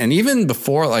it. And even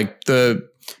before, like the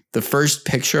first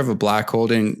picture of a black hole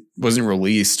wasn't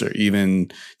released or even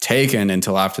taken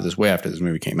until way after this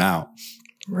movie came out.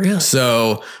 Really?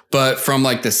 So, but from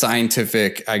like the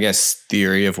scientific, I guess,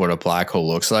 theory of what a black hole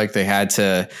looks like, they had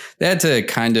to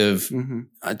kind of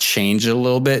change it a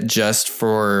little bit just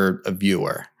for a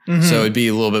viewer. So it'd be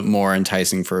a little bit more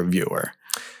enticing for a viewer.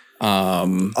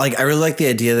 Like, I really like the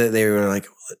idea that they were like,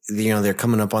 they're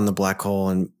coming up on the black hole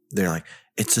and they're like,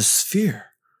 it's a sphere.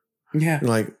 Yeah. You're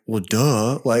like, well,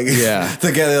 duh. Like, Yeah.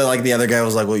 the other guy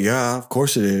was like, well, yeah, of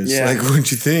course it is. Yeah. Like,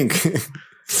 what'd you think?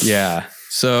 Yeah.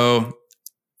 So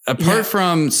apart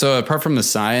from the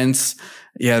science,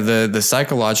 the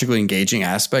psychologically engaging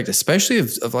aspect, especially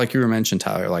of like you were mentioning,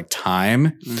 Tyler, like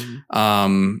time.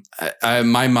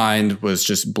 My mind was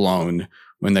just blown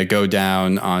when they go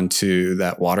down onto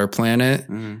that water planet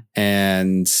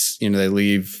and, they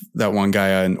leave that one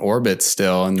guy in orbit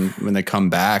still. And when they come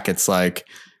back, it's like,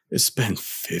 it's been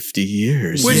 50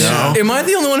 years. Which, am I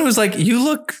the only one who's like, you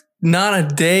look not a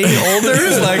day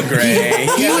older? Like, Gray.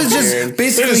 He was just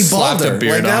basically just slapped a balder.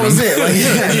 beard Like, that on was him. it. Like,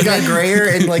 he got grayer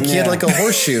and like he had like a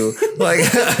horseshoe. Like,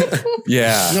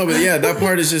 Yeah. No, but yeah, that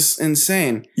part is just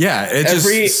insane. Yeah. It's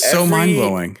just so mind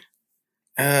blowing.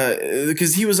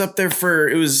 Because he was up there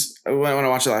when I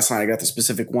watched it last night, I got the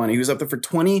specific one. He was up there for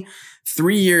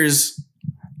 23 years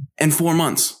and 4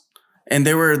 months. And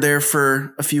they were there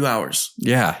for a few hours.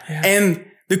 Yeah. And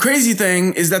the crazy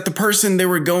thing is that the person they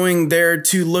were going there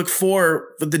to look for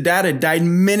the data died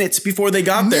minutes before they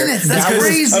got there. Minutes? That's Because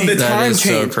crazy. Of the That time is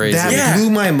so change. crazy. that blew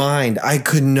my mind. I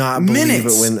could not believe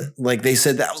Minutes. it when like they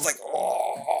said that. I was like,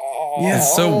 oh, Yeah.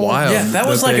 It's so wild. yeah, that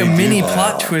was like a they mini do that.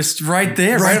 plot twist right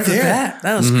there, right off the there. bat.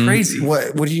 That was crazy.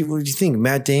 What do you think?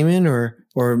 Matt Damon or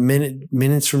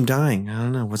minutes from dying? I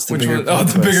don't know. What's the Which bigger one? plot Oh,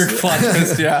 the twist? bigger plot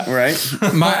twist. Yeah. Right?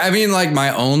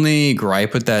 My only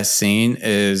gripe with that scene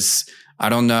is I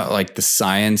don't know, like the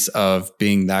science of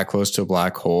being that close to a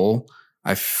black hole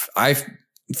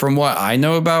from what I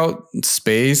know about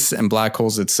space and black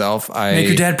holes itself, Make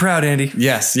your dad proud, Andy.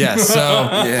 Yes. So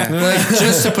like,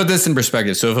 just to put this in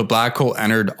perspective. So if a black hole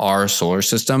entered our solar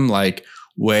system, like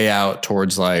way out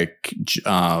towards like,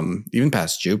 even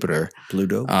past Jupiter,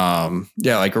 Pluto.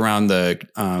 Like around the,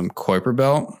 Kuiper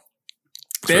belt.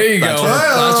 There you go.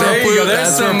 There you go. There's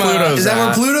some. Is that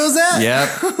where Pluto's at? Yep.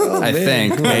 I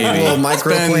think maybe. A little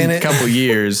microplanet. A couple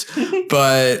years,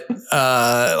 but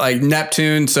like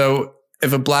Neptune. So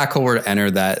if a black hole were to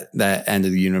enter that end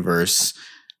of the universe,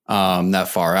 that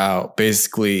far out,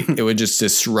 basically it would just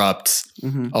disrupt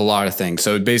a lot of things. So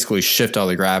it would basically shift all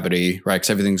the gravity, right? Because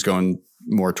everything's going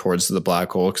more towards the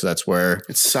black hole because that's where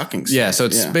it's sucking. Yeah. So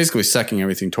it's basically sucking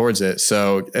everything towards it.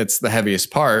 So it's the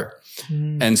heaviest part.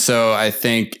 And so I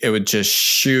think it would just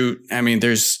shoot. I mean,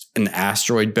 there's an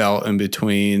asteroid belt in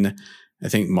between, I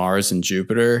think, Mars and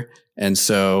Jupiter. And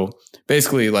so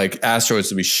basically like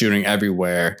asteroids would be shooting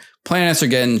everywhere. Planets are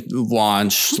getting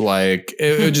launched. Like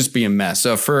it would just be a mess.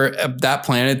 So for that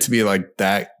planet to be like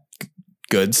that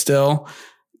good still,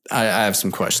 I have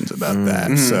some questions about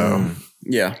that. So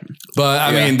yeah, but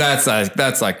I mean, that's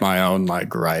like my own like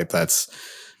gripe.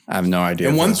 I have no idea.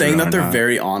 And one thing that they're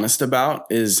very honest about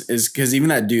is because even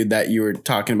that dude that you were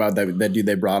talking about, that dude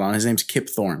they brought on, his name's Kip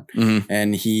Thorne.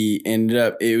 And he ended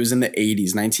up, it was in the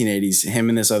 80s, 1980s, him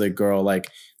and this other girl, like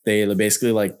they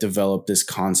basically like developed this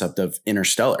concept of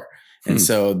Interstellar. And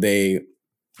so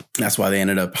that's why they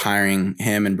ended up hiring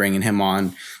him and bringing him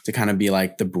on to kind of be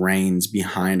like the brains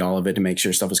behind all of it to make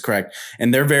sure stuff was correct.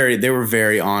 And they were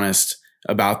very honest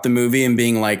about the movie and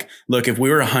being like, look, if we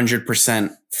were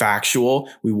 100% factual,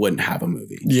 we wouldn't have a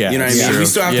movie. Yeah. You know what I mean? We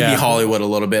still have to be Hollywood a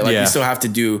little bit. Like we still have to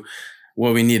do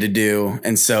what we need to do.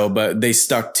 And so, but they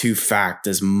stuck to fact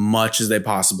as much as they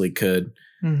possibly could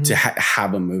to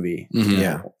have a movie.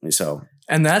 Yeah. So.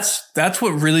 And that's what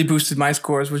really boosted my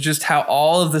scores was just how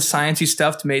all of the sciencey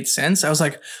stuff made sense. I was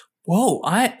like, whoa,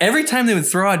 every time they would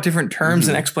throw out different terms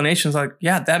and explanations, like,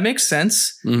 yeah, that makes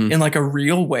sense in like a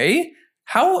real way.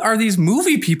 How are these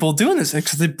movie people doing this?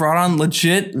 Because they brought on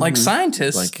legit like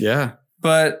scientists. Like, yeah.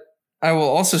 But I will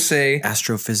also say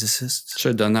astrophysicists. Should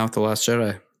have done that with The Last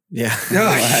Jedi. Yeah.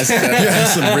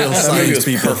 Some real science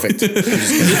people. Perfect.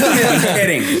 I'm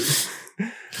kidding.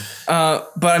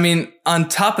 But I mean, on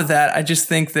top of that, I just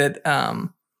think that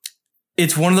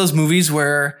it's one of those movies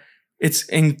where it's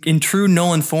in true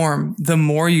Nolan form. The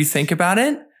more you think about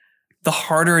it, the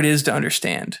harder it is to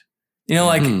understand. You know,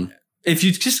 like if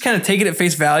you just kind of take it at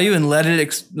face value and let it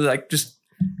just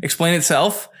explain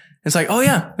itself, it's like, oh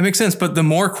yeah, that makes sense. But the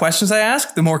more questions I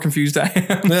ask, the more confused I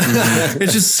am.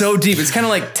 It's just so deep. It's kind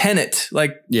of like Tenet.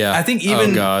 Like, I think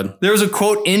even there was a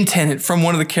quote in Tenet from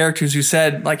one of the characters who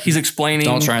said, like, he's explaining.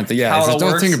 Don't try and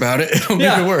don't think about it. It'll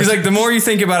make it worse. He's like, the more you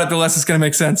think about it, the less it's going to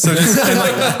make sense. So just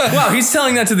like, wow, he's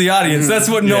telling that to the audience. That's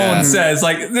what Nolan says.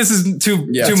 Like, this is too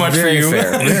much for you.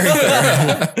 Very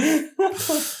fair.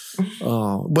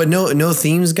 Oh, but no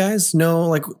themes, guys. No,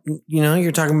 like, you know,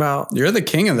 you're talking about. You're the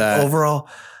king of that overall.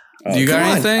 Do you got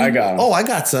anything? I got 'em. Oh, I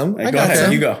got some. Hey, go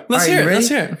ahead. You go. Let's hear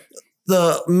it.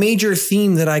 The major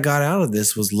theme that I got out of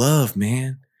this was love,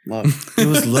 man. Love. It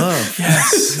was love.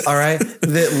 Yes. All right.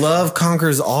 That love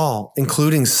conquers all,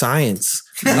 including science.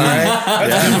 All right.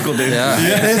 That's biblical, dude.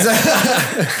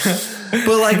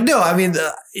 But like, no, I mean,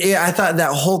 I thought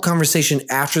that whole conversation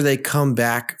after they come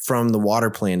back from the water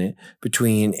planet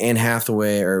between Anne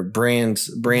Hathaway or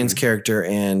Brand's character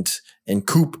and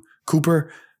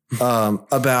Cooper,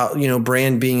 about, you know,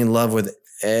 Brand being in love with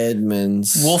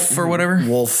Edmund's Wolf or whatever.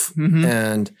 Wolf.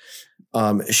 And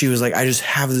she was like, I just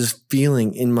have this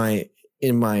feeling in my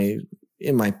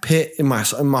pit, in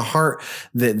my heart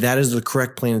that is the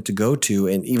correct planet to go to.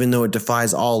 And even though it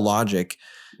defies all logic,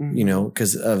 you know,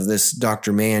 because of this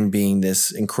Dr. Mann being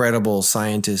this incredible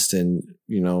scientist and,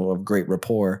 you know, of great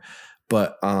rapport.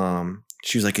 But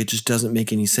she was like, it just doesn't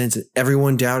make any sense.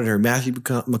 Everyone doubted her. Matthew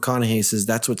McConaughey says,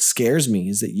 that's what scares me,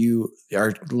 is that you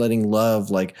are letting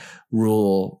love like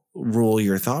rule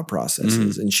your thought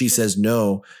processes. And she says,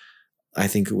 no, I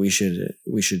think we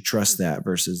should trust that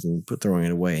versus than throwing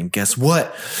it away. And guess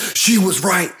what? She was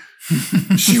right.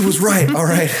 She was right. All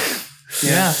right.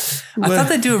 Yeah. I thought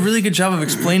they do a really good job of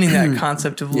explaining that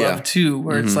concept of love too,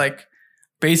 where it's like,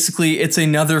 basically it's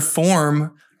another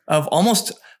form of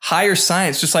almost higher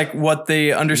science, just like what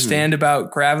they understand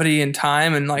about gravity and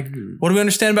time. And like, what do we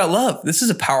understand about love? This is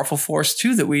a powerful force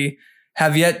too, that we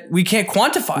have yet, we can't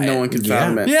quantify. No one can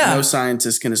fathom it. Yeah. No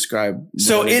scientist can describe.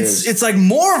 So it's like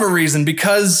more of a reason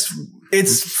because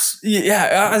it's,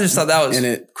 I just thought that was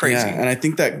crazy. Yeah, and I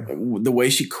think that the way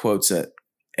she quotes it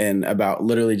and about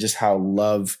literally just how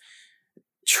love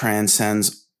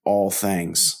transcends all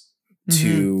things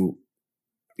to,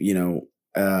 you know,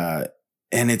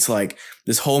 and it's like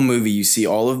this whole movie, you see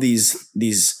all of these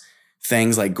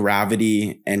things like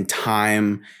gravity and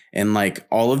time and like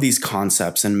all of these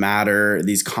concepts and matter,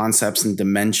 these concepts and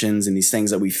dimensions and these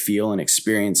things that we feel and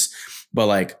experience. But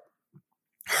like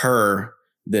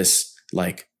this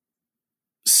like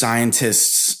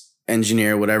scientist,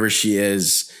 engineer, whatever she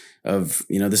is, of,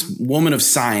 you know, this woman of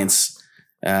science,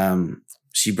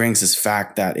 she brings this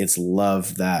fact that it's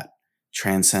love that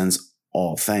transcends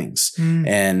all things.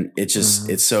 And it just,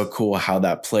 it's so cool how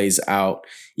that plays out.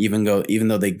 Even though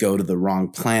they go to the wrong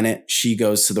planet, she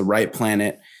goes to the right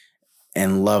planet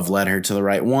and love led her to the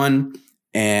right one.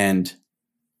 And,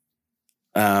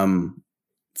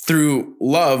 through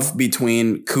love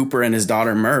between Cooper and his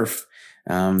daughter Murph,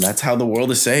 that's how the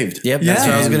world is saved. Yep. That's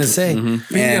what I was going to say.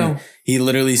 And he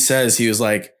literally says, he was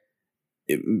like,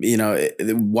 you know,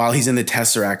 while he's in the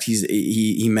Tesseract,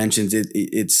 he mentions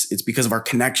it's because of our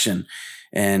connection.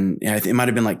 And it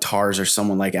might've been like Tars or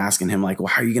someone like asking him like, well,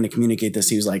 how are you going to communicate this?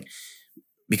 He was like,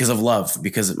 because of love,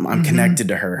 because I'm connected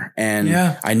to her and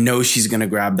I know she's going to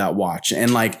grab that watch.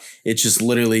 And like, it's just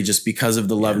literally just because of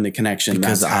the love and the connection.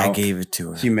 Because I gave it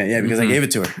to her. Because I gave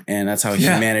it to her. And that's how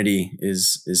humanity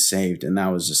is saved. And that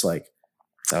was just like,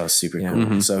 that was super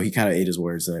cool. So he kind of ate his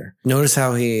words there. Notice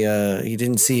how he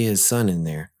didn't see his son in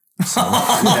there. So,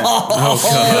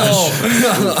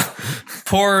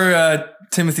 Poor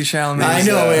Timothy Chalamet. I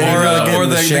know. Or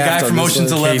the guy from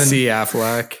Ocean's 11. Casey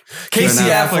Affleck.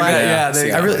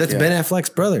 That's Ben Affleck's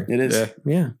brother. It is.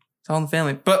 Yeah. It's all in the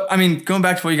family. But I mean, going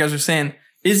back to what you guys were saying,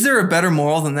 is there a better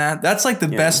moral than that? That's like the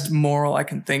best moral I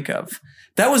can think of.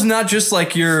 That was not just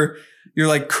like your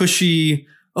like cushy,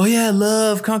 oh yeah,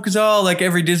 love conquers all, like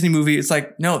every Disney movie. It's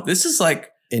like, no, this is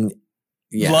like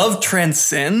love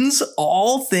transcends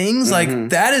all things. Like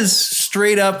that is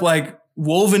straight up like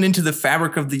woven into the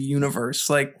fabric of the universe.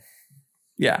 Like,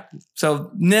 yeah. So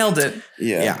nailed it.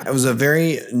 Yeah. It was a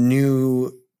very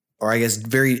new, or I guess a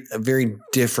very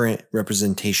different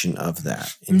representation of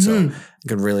that. And so I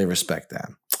could really respect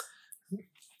that.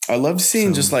 I love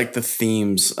seeing just like the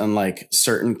themes and like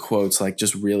certain quotes like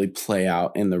just really play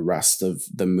out in the rest of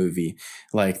the movie.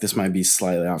 Like this might be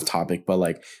slightly off topic, but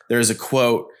like there's a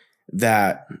quote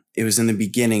that it was in the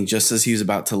beginning, just as he was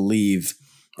about to leave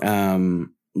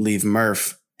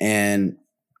Murph, and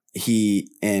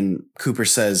Cooper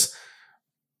says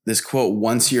this quote,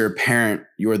 "Once you're a parent,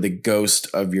 you're the ghost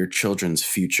of your children's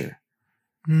future."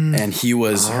 And he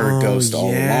was her ghost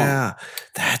all along.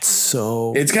 That's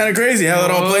so. It's kind of crazy how that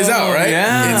all plays out, right?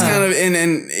 Yeah. It's kind of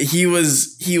and he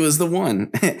was the one,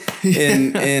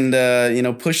 and you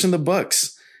know, pushing the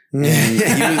books. And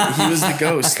he was the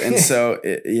ghost, and so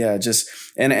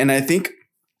and I think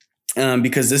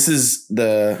because this is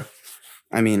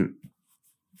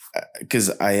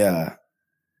because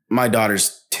my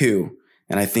daughter's 2.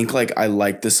 And I think like I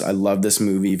love this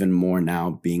movie even more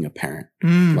now being a parent.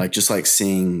 Like just like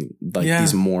seeing like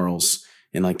these morals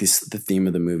and like the theme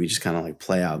of the movie just kind of like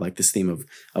play out, like this theme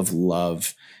of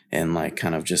love and like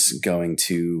kind of just going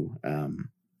to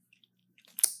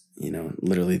you know,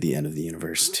 literally the end of the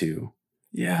universe to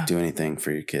do anything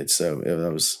for your kids. So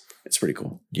it's pretty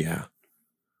cool. Yeah.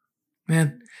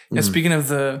 Man. Yeah, speaking of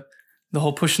the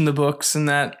whole pushing the books and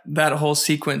that whole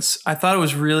sequence, I thought it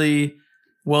was really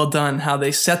well done how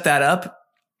they set that up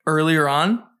earlier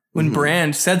on when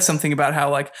Brand said something about how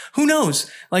like, who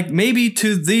knows, like maybe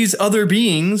to these other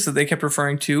beings that they kept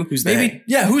referring to, who's they?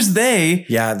 Yeah,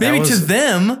 maybe to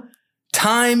them,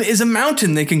 time is a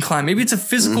mountain they can climb. Maybe it's a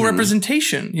physical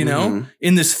representation, you know,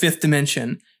 in this 5th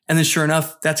dimension. And then sure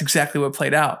enough, that's exactly what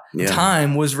played out. Yeah.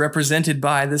 Time was represented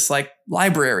by this like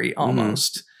library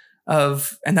almost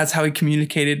and that's how he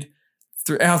communicated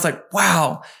through. And I was like,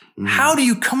 wow. How do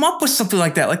you come up with something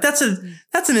like that? Like that's an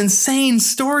insane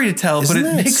story to tell, but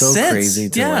it makes so sense. Crazy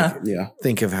to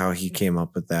think of how he came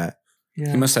up with that. Yeah.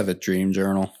 He must have a dream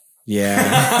journal. Yeah,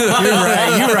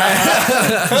 you're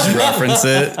right. Just reference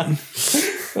it.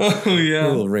 Oh yeah, a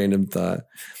little random thought.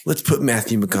 Let's put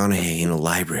Matthew McConaughey in a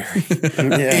library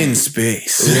in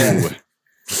space.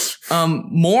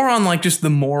 More on like just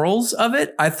the morals of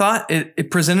it. I thought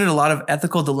it presented a lot of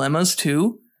ethical dilemmas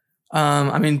too.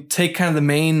 I mean, take kind of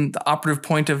the operative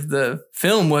point of the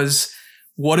film was,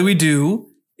 what do we do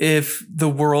if the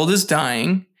world is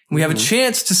dying? We have a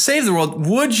chance to save the world.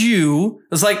 Would you,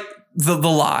 it's like the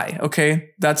lie. Okay.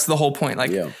 That's the whole point.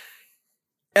 Like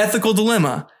ethical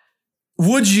dilemma.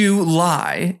 Would you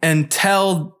lie and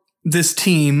tell this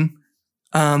team,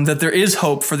 that there is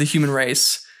hope for the human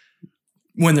race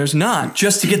when there's not,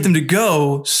 just to get them to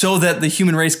go so that the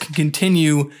human race can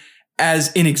continue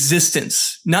as in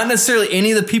existence. Not necessarily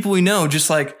any of the people we know, just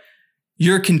like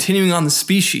you're continuing on the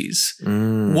species.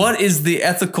 What is the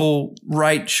ethical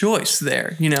right choice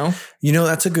there, you know? You know,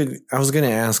 that's a good, I was going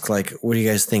to ask, like, what do you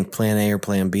guys think, plan A or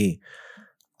plan B?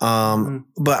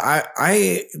 But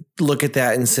I look at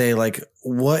that and say, like,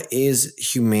 what is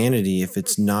humanity if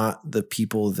it's not the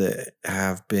people that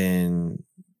have been,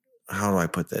 how do I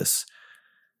put this?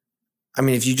 I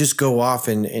mean, if you just go off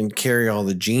and carry all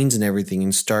the genes and everything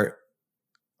and start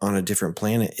on a different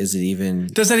planet, is it even...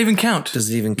 Does that even count?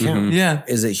 Does it even count? Mm-hmm. Yeah.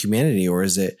 Is it humanity, or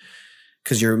is it...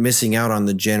 Because you're missing out on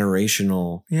the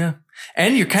generational... Yeah.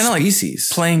 And you're kind of like species.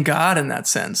 Playing God in that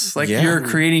sense. Like you're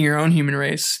creating your own human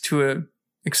race to an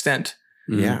extent.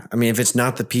 Yeah. I mean, if it's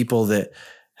not the people that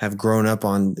have grown up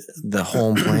on the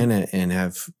home planet and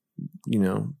have, you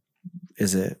know,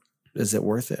 is it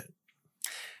worth it?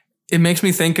 It makes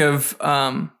me think of...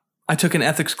 I took an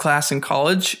ethics class in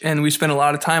college and we spent a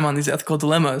lot of time on these ethical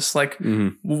dilemmas. Like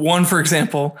one, for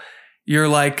example, you're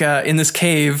like in this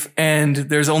cave and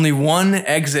there's only one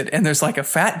exit and there's like a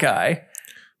fat guy.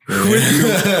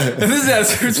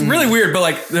 It's really weird, but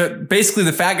like basically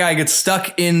the fat guy gets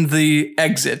stuck in the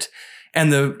exit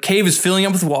and the cave is filling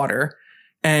up with water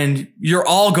and you're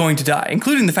all going to die,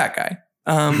 including the fat guy,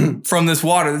 from this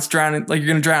water that's drowning. Like you're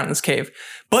going to drown in this cave,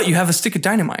 but you have a stick of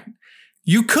dynamite.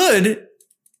 You could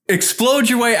explode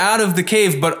your way out of the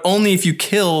cave, but only if you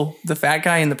kill the fat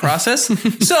guy in the process.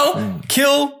 So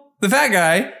kill the fat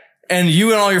guy and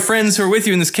you and all your friends who are with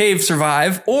you in this cave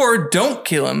survive, or don't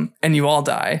kill him and you all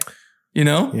die. You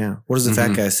know? Yeah. What does the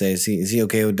fat guy say? Is he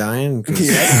okay with dying? Right?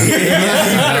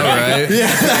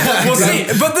 Yeah. Well, see,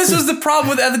 but this was the problem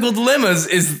with ethical dilemmas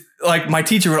is like my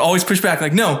teacher would always push back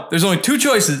like, no, there's only two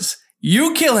choices.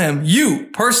 You kill him, you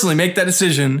personally make that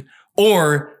decision,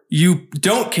 or you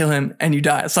don't kill him and you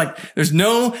die. It's like, there's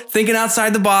no thinking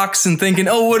outside the box and thinking,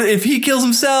 oh, what if he kills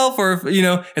himself? Or, if, you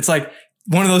know, it's like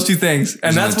one of those two things.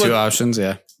 And there's that's two options.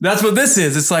 Yeah. That's what this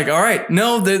is. It's like, all right,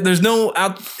 no, there's no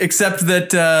out except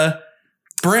that,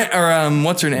 Brent or,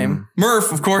 what's her name?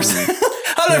 Murph, of course.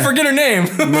 How did I forget her name?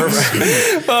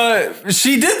 Murph.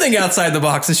 She did think outside the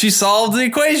box and she solved the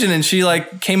equation and she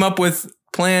like came up with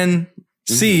plan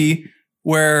C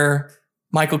where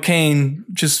Michael Caine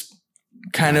just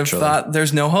kind of thought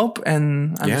there's no hope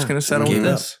and I'm just going to settle with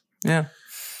this. Yeah.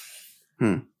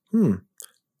 So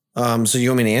you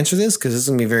want me to answer this? Because this is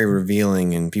going to be very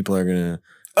revealing and people are going to...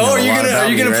 Oh, are you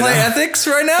gonna play ethics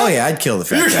right now? Oh yeah, I'd kill the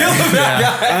fat guy. Kill the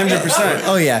fat guy. 100%.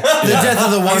 Oh yeah, the death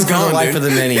of the one for the life of the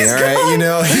many. All right, you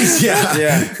know,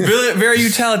 Very, very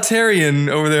utilitarian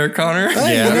over there, Connor.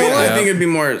 I think it'd be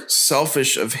more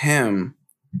selfish of him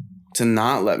to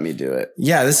not let me do it.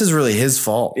 Yeah, this is really his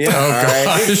fault. Yeah.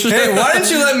 Gosh. Hey, why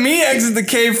didn't you let me exit the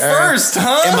cave first,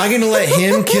 huh? Am I going to let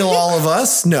him kill all of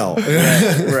us? No.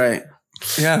 Right.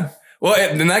 Yeah. Well,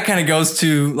 then that kind of goes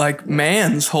to like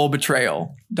Mann's whole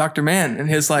betrayal, Dr. Mann, and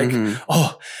his like,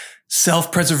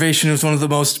 self-preservation is one of the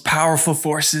most powerful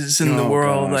forces in the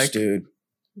world. Gosh, like, dude.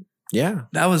 Yeah.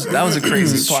 That was a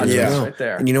crazy plot twist right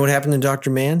there. And you know what happened to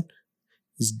Dr. Mann?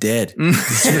 He's dead.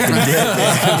 He's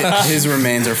dead. His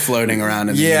remains are floating around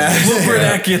in the Look where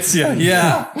that gets you.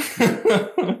 Yeah.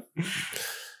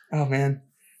 Oh man.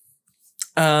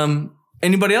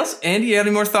 Anybody else? Andy, you have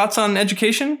any more thoughts on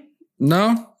education?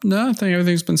 No, I think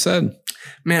everything's been said.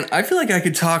 Man, I feel like I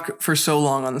could talk for so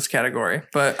long on this category,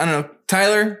 but I don't know.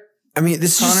 Tyler? I mean,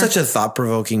 this is just such a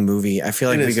thought-provoking movie. I feel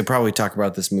like we could probably talk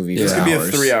about this movie for hours. This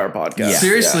could be a 3-hour podcast. Yeah.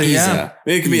 Seriously, yeah.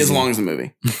 Maybe it could be as long as the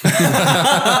movie. Multiple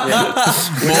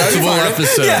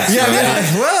episodes.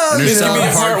 Yeah. Well, this could be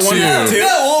part 1 and 2.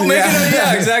 Yeah, we'll make it.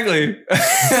 Yeah, exactly.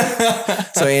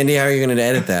 So, Andy, how are you going to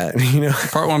edit that? You know,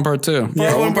 part 1, part 2.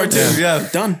 Part 1, part 2. Yeah,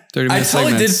 done. 30 I minute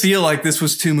totally segments. did feel like this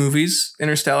was 2 movies,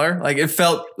 Interstellar. Like it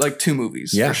felt like 2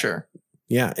 movies for sure.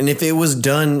 Yeah. And if it was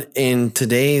done in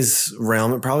today's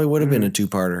realm, it probably would have been a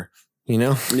 2-parter, you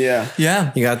know? Yeah.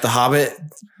 Yeah. You got The Hobbit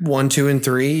 1, 2, and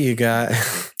 3. You got...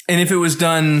 And if it was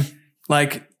done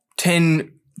like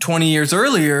 10, 20 years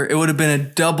earlier, it would have been a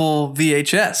double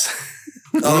VHS.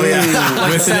 Oh, yeah.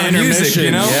 Like with Sound an intermission, Music,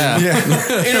 you know?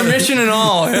 Yeah. Intermission and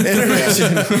all.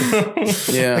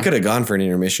 Yeah. I could have gone for an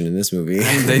intermission in this movie.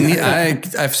 They need. I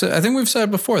think we've said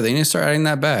it before. They need to start adding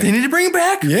that back. They need to bring it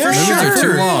back. Yeah. For Movies sure. are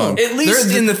too long. At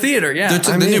least in the theater. Yeah.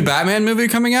 The new Batman movie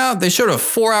coming out, they showed a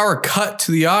 4-hour cut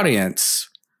to the audience.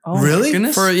 Oh, my Really?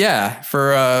 goodness. For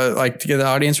like to get the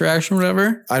audience reaction or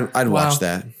whatever. I'd watch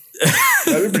that.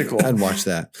 That'd be pretty cool. I'd watch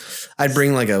that. I'd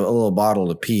bring like a little bottle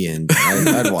to pee in.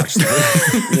 I'd watch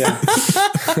that.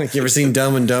 Like, you ever seen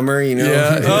Dumb and Dumber? You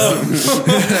know,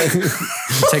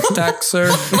 Tic Tac, sir.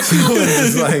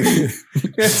 It's like,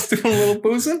 Doing a little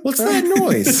boozing. what's that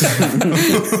noise?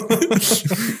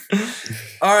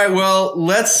 All right, well,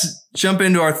 let's jump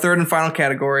into our third and final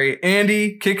category.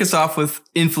 Andy, kick us off with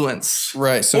influence.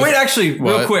 Right. So Wait, actually,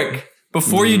 real What? quick,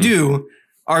 before you do,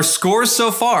 our scores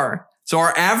so far. So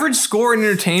our average score in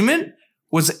entertainment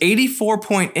was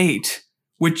 84.8,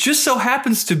 which just so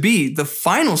happens to be the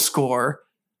final score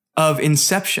of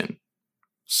Inception.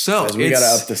 So Guys, we gotta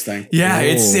up this thing. Yeah, Ooh.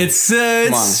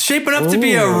 it's shaping up to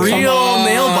be a Ooh. real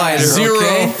nail biter. 0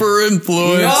 okay? for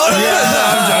influence.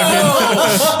 I'm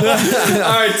joking.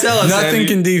 All right, tell us. Nothing Andy.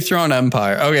 can dethrone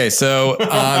Empire. Okay, so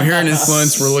here in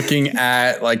Influence, we're looking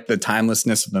at like the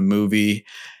timelessness of the movie,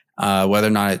 whether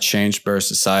or not it changed our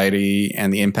society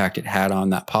and the impact it had on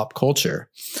that pop culture.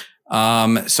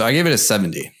 So I gave it a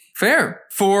 70. Fair.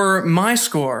 For my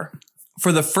score,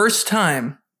 for the first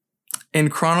time in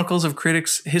Chronicles of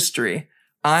Critics history,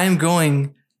 I'm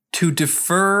going to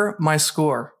defer my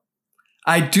score.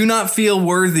 I do not feel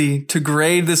worthy to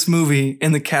grade this movie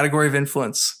in the category of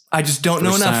influence. I just don't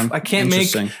know First enough. time. I can't make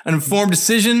Interesting. an informed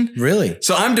decision. Really?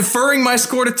 So I'm deferring my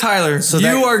score to Tyler. So you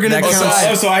that- are going to that counts-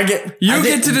 decide. So I get. You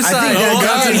get to decide. I think that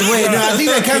counts as, wait, no, I think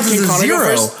that counts as a Connor go 0.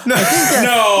 first? No,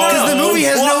 Because the movie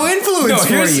has no influence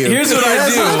for you. Here's what I It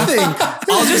has do. nothing.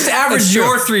 I'll just average That's true.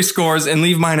 your 3 scores and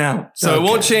leave mine out. So it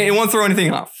won't change. It won't throw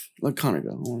anything off. Let Connor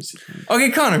go. I want to see. Connor. Okay,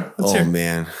 Connor. Let's hear.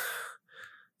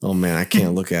 Oh man, I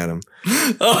can't look at him.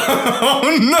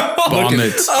 Oh no! Bomb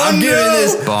it. I'm giving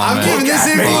this. Bomb I'm it. giving this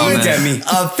Bomb influence it. Look at me.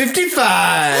 a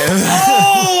 55.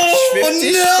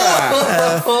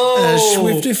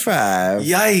 Oh 55.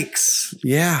 Yikes!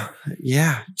 Yeah.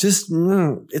 Just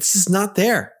it's just not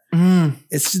there.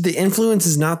 It's just, the influence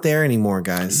is not there anymore,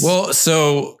 guys. Well,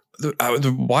 so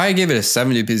why I gave it a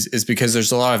 70 is because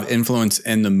there's a lot of influence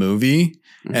in the movie,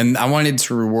 and I wanted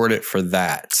to reward it for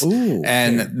that. Ooh,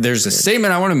 and okay. there's a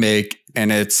statement I want to make,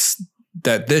 and it's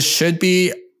that this should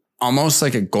be almost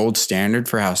like a gold standard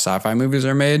for how sci-fi movies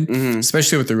are made,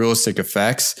 especially with the realistic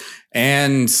effects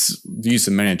and the use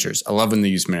of miniatures. I love when they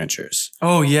use miniatures.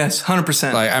 Oh yes,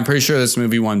 100%. Like, I'm pretty sure this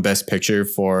movie won Best Picture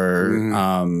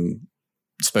for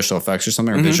special effects or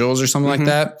something, or visuals or something like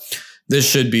that. This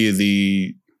should be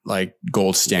the like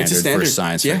gold standard, for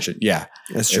science fiction. Yeah,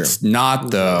 That's true. It's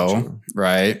not though,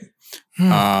 right?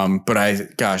 But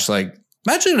like,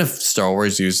 imagine if Star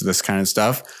Wars used this kind of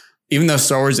stuff. Even though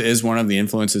Star Wars is one of the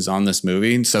influences on this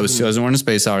movie, so is 2001: A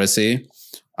Space Odyssey.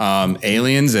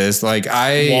 Aliens is like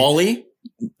Wall-E.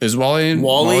 Is Wall-E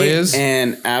is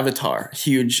and Avatar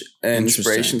huge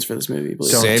inspirations for this movie. I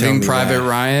believe. Don't tell Saving me Private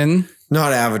that. Not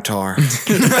Not Avatar.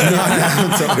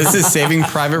 This is Saving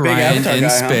Private Ryan Avatar in guy,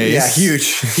 huh? space. Yeah,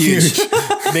 huge.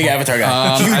 Big Avatar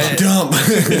guy. Huge dump.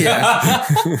 Yeah.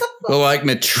 Well, like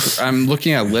I'm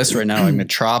looking at a list right now, like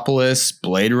Metropolis,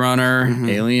 Blade Runner,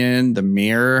 Alien, The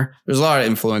Mirror. There's a lot of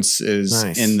influences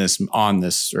Nice. in this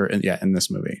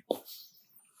movie.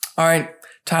 All right,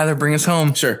 Tyler, bring us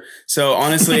home. Sure. So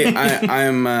honestly, I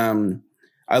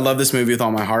love this movie with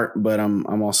all my heart, but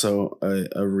I'm also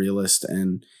a realist,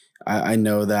 and I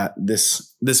know that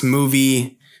this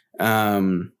movie,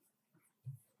 not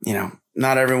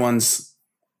everyone's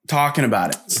talking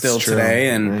about it still true.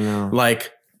 today, I know. and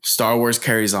like Star Wars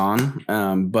carries on.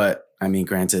 But I mean,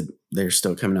 granted, they're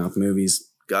still coming out with movies.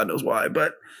 God knows why,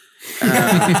 but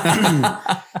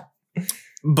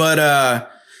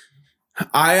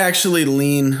I actually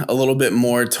lean a little bit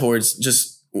more towards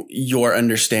just your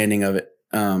understanding of it.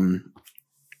 And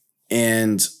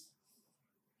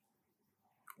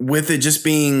with it just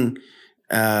being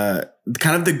kind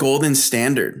of the golden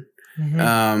standard.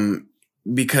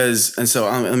 Because, and so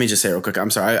let me just say real quick, I'm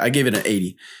sorry, I gave it an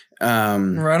 80.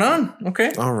 Right on.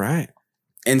 Okay. All right.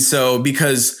 And so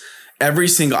because I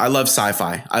love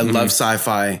sci-fi. I love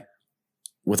sci-fi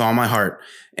with all my heart.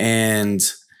 And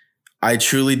I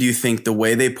truly do think the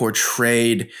way they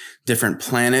portrayed different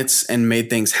planets and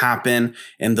made things happen,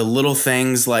 and the little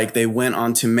things like they went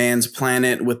onto man's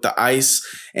planet with the ice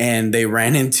and they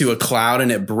ran into a cloud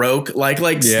and it broke,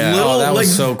 Yeah. little, That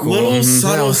was so cool. little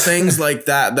subtle things like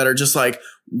that are just like,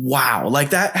 wow, like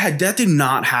that did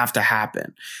not have to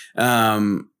happen.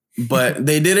 But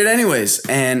they did it anyways.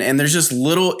 And there's just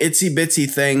little itsy bitsy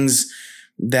things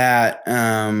that,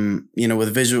 with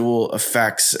visual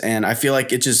effects. And I feel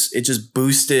like it just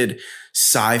boosted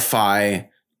sci-fi,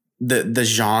 the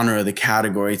genre, the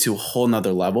category to a whole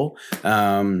nother level.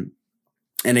 And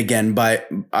again, but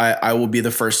I will be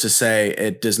the first to say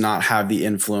it does not have the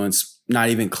influence, not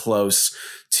even close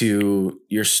to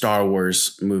your Star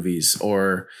Wars movies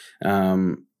or,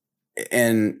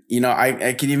 and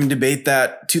I could even debate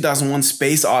that 2001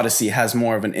 Space Odyssey has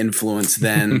more of an influence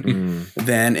than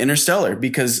than Interstellar,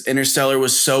 because Interstellar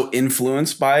was so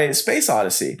influenced by Space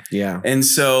Odyssey. Yeah. And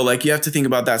so like you have to think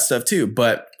about that stuff too.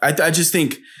 But I just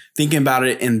think thinking about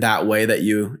it in that way that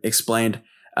you explained,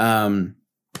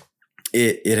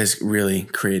 it has really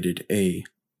created a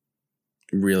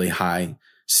really high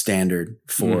standard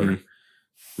for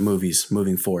movies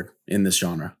moving forward in this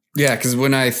genre. Yeah, because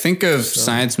when I think of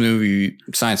science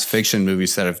fiction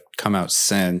movies that have come out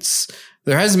since,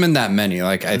 there hasn't been that many.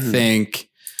 Like I think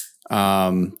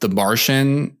The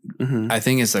Martian, I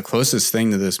think is the closest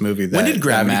thing to this movie. When did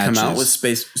Gravity come out with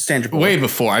Space Sandra Bullock? Way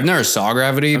before. I've never saw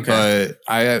Gravity, but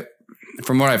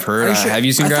from what I've heard, have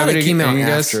you seen Gravity? It came out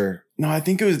after. No, I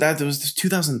think it was that. It was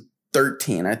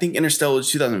 2013. I think Interstellar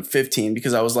was 2015,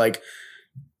 because I was like,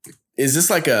 is this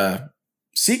like a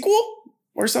sequel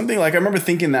or something? Like I remember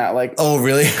thinking that, like, oh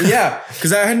really? Yeah,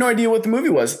 because I had no idea what the movie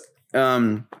was.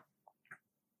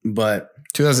 But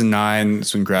 2009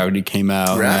 is when Gravity came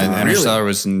out, and Interstellar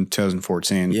was in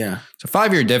 2014. Yeah, so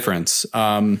 5-year difference.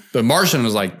 The Martian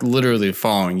was like literally the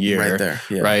following year, right there,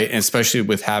 right? And especially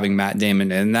with having Matt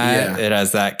Damon in that, it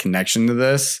has that connection to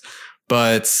this.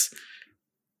 But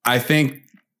I think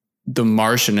The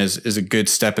Martian is a good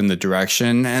step in the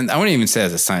direction, and I wouldn't even say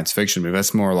as a science fiction movie.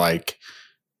 That's more like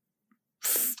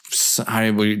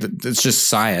it's just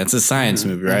science. It's a science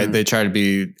movie, right? They try to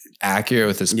be accurate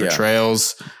with its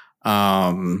portrayals.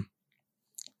 Ad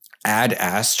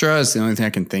Astra is the only thing I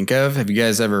can think of. Have you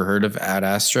guys ever heard of Ad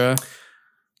Astra?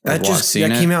 That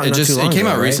came out. It came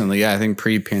out recently. Yeah, I think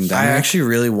pre-pandemic. I actually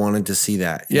really wanted to see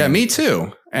that. Yeah, me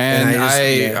too.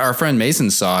 And our friend Mason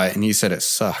saw it, and he said it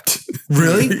sucked.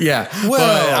 Really? Yeah. Well,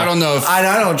 but I don't know if I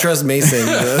don't trust Mason.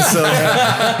 So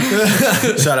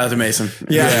shout out to Mason.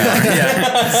 Yeah.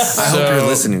 I hope you're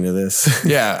listening to this.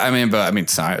 Yeah, I mean,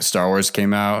 Star Wars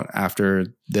came out after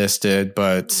this did,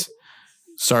 but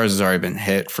Star Wars has already been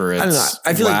hit for its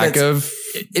I feel lack of.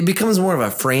 It becomes more of a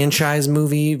franchise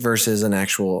movie versus an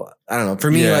actual. I don't know.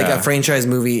 For me, like a franchise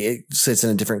movie, it sits in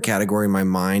a different category in my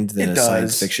mind than a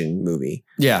science fiction movie.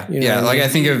 Yeah, Like I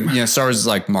think of Star Wars is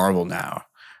like Marvel now,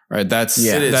 right?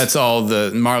 That's all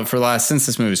the Marvel since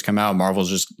this movie's come out. Marvel's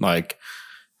just like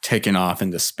taken off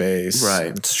into space.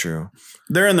 Right, it's true.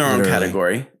 They're in their own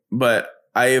category, but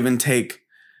I even take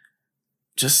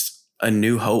just A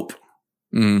New Hope,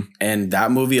 and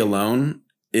that movie alone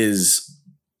is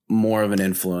more of an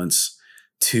influence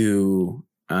to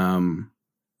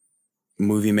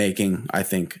movie making, I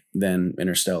think, than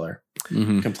Interstellar.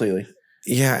 Completely.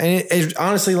 Yeah, and it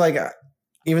honestly, like,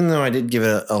 even though I did give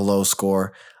it a low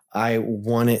score, I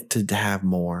want it to have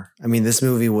more. I mean, this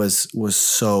movie was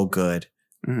so good.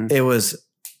 It was.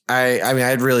 I mean,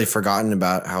 I'd really forgotten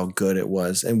about how good it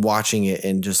was, and watching it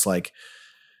and just like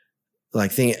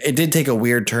thinking, it did take a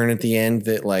weird turn at the end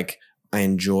that like I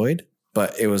enjoyed,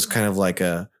 but it was kind of like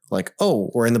oh,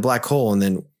 we're in the black hole, and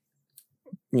then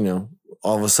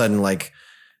all of a sudden like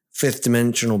fifth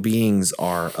dimensional beings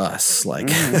are us, like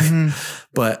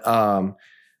but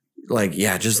like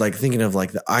just like thinking of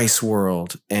like the ice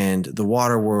world and the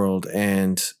water world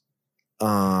and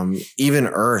even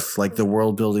Earth, like the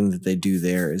world building that they do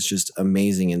there is just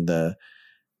amazing, and the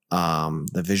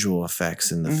visual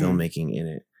effects and the filmmaking in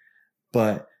it.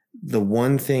 But the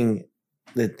one thing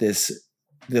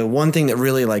that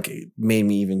really like made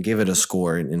me even give it a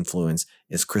score and influence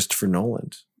is Christopher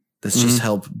Nolan. That's just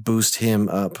helped boost him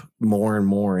up more and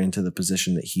more into the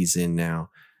position that he's in now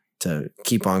to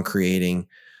keep on creating,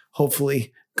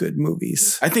 hopefully, good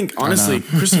movies. I think honestly,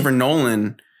 Christopher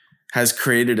Nolan has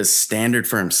created a standard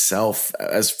for himself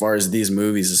as far as these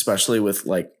movies, especially with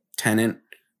like Tenet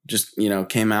just,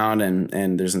 came out,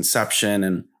 and there's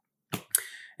Inception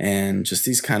and just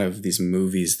these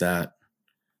movies that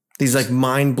these like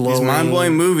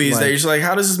mind-blowing movies that you're just like,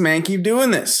 how does this man keep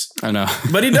doing this? I know.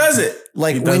 But he does it.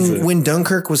 Like when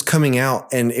Dunkirk was coming out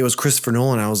and it was Christopher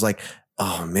Nolan, I was like,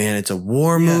 oh man, it's a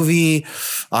war movie.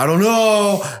 I don't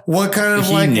know what kind of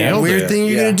like weird thing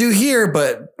you're going to do here,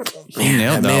 but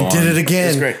that man did it again.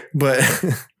 It's great. But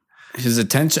his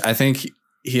attention, I think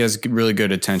he has really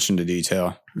good attention to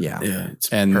detail. Yeah. It's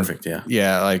perfect. Yeah.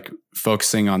 Yeah. Like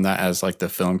focusing on that as like the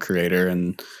film creator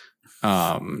and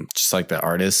just like the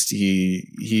artist,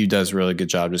 he does a really good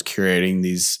job just curating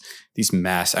these I'm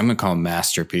gonna call them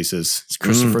masterpieces. It's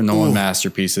Christopher Nolan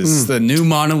masterpieces. The new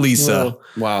Mona Lisa.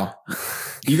 Wow.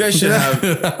 You guys should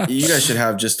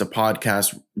have just a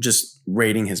podcast just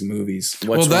rating his movies. I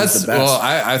thought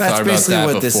about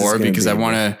that before because I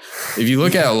want to. If you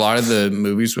look at a lot of the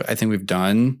movies I think we've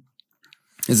done,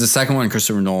 Is the second one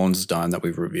Christopher Nolan's done that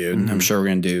we've reviewed. Mm-hmm. I'm sure we're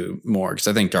going to do more because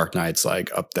I think Dark Knight's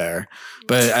like up there.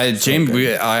 But James,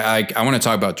 I want to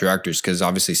talk about directors because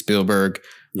obviously Spielberg,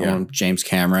 James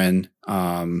Cameron,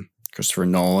 Christopher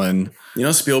Nolan. You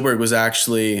know, Spielberg was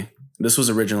this was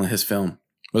originally his film.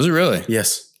 Was it really?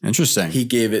 Yes. Interesting. He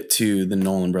gave it to the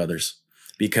Nolan brothers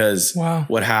because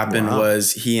what happened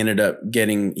was he ended up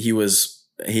getting,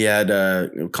 he had a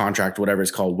contract, whatever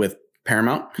it's called, with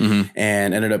Paramount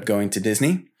and ended up going to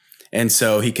Disney. And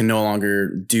so he can no longer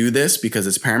do this because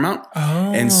it's Paramount.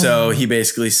 Oh. And so he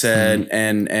basically said,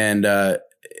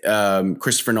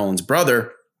 Christopher Nolan's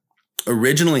brother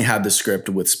originally had the script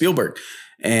with Spielberg.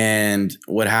 And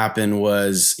what happened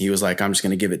was he was like, I'm just going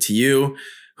to give it to you.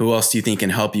 Who else do you think can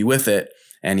help you with it?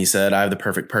 And he said, I have the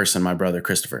perfect person, my brother,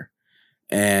 Christopher.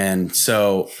 And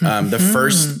so the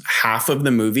first half of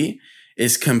the movie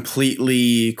is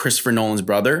completely Christopher Nolan's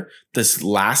brother. This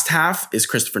last half is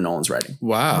Christopher Nolan's writing.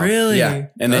 Wow. Really? Yeah.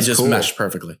 And That's they just cool. meshed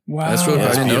perfectly. Wow. That's really,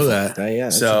 I didn't know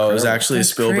that. So it was actually a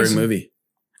Spielberg crazy. movie.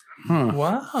 Huh.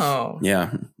 Wow.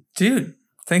 Yeah. Dude,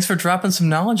 thanks for dropping some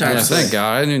knowledge on Yeah, us. thank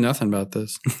God. I knew nothing about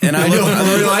this. And I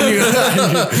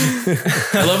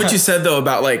love what you said though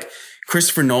about like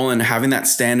Christopher Nolan having that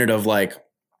standard of like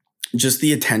just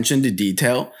the attention to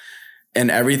detail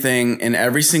and everything in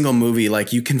every single movie.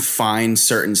 Like you can find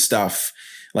certain stuff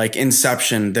like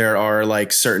Inception. There are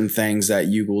like certain things that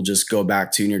you will just go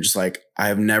back to and you're just like, I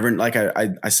have never, like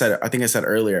I said, I think I said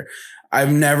earlier,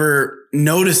 I've never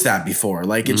noticed that before.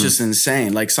 Like it's just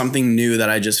insane. Like something new that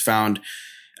I just found.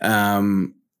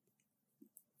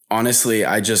 Honestly,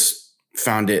 I just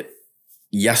found it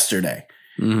yesterday.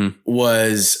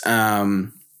 Was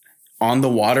on the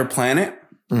water planet.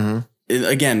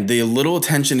 Again, the little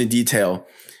attention to detail.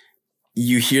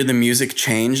 You hear the music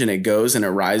change and it goes and it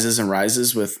rises and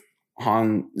rises with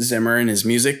Hans Zimmer and his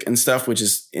music and stuff, which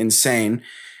is insane.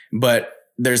 But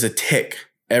there's a tick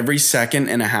every second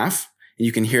and a half.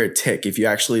 You can hear a tick if you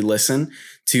actually listen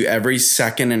to every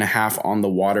second and a half on the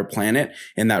water planet.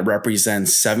 And that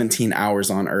represents 17 hours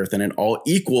on Earth. And it all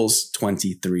equals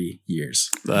 23 years.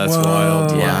 That's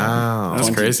wild. Yeah. Wow. That's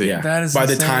crazy. Yeah. That is by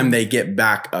the insane. time they get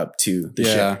back up to the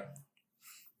ship.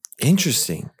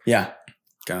 Interesting. Yeah.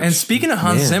 Gosh. And speaking of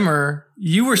Hans Man. Zimmer,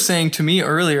 you were saying to me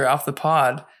earlier off the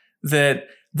pod that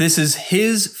this is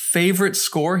his favorite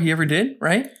score he ever did,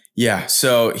 right? Yeah.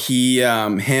 So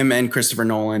him and Christopher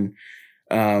Nolan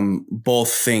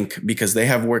both think, because they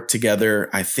have worked together,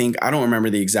 I don't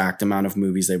remember the exact amount of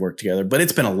movies they worked together, but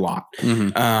it's been a lot.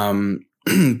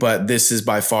 But this is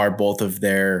by far both of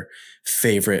their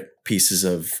favorite pieces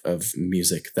of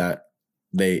music that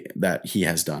he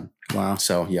has done. Wow.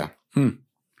 So yeah.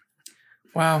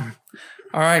 Wow.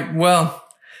 All right. Well,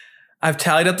 I've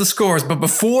tallied up the scores, but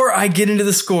before I get into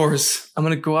the scores, I'm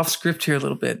going to go off script here a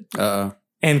little bit.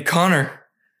 And Connor,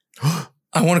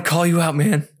 I want to call you out,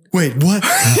 man. Wait, what?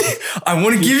 I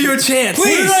want to give you a chance. What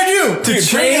did I do? To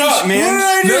change up, man.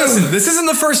 What did I do? Listen, this isn't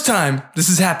the first time this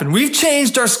has happened. We've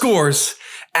changed our scores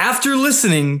after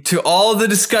listening to all the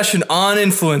discussion on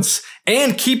influence.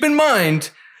 And keep in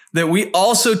mind that we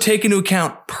also take into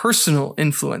account personal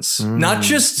influence, not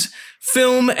just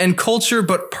film and culture,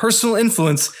 but personal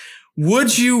influence.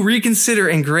 Would you reconsider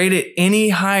and grade it any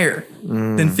higher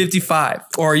than 55?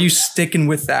 Or are you sticking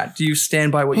with that? Do you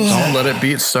stand by what you said? Don't let it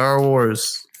beat Star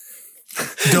Wars.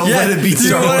 Don't let it be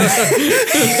Star Wars.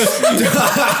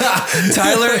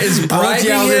 Tyler is bribing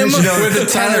him with a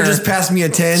Tyler tenner. just passed me a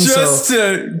 10. Just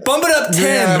to bump it up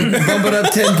 10. Bump it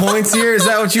up 10 points here. Is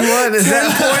that what you want? Is 10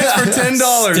 that points for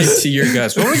 $10. Stick to your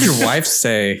guts. What would your wife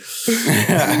say?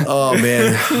 Oh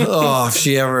man. Oh, if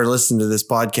she ever listened to this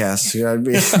podcast,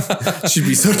 she'd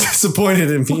be so disappointed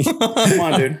in me. Come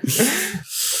on, dude.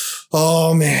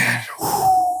 Oh man.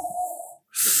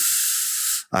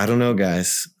 I don't know,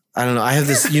 guys. I don't know. I have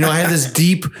this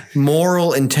deep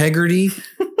moral integrity.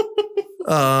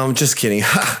 Just kidding.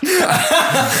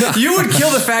 You would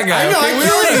kill the fat guy. I know. okay? I We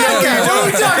killed already that know. guy. What are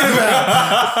we talking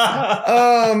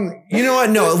about? You know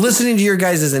what? No, listening to your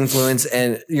guys' influence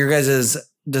and your guys'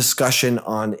 discussion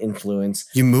on influence,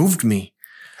 you moved me.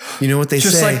 You know what they say?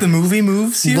 Just like the movie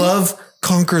moves you? Love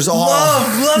conquers all.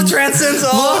 Love transcends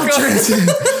all. Love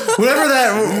transcends. Whatever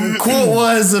that quote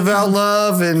was about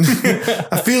love, and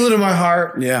I feel it in my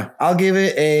heart. Yeah. I'll give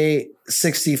it a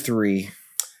 63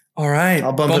 All right.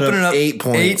 I'll bump it up 8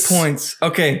 points. 8 points.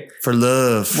 Okay. for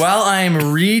love. While I am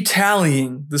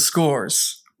retallying the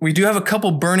scores, we do have a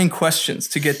couple burning questions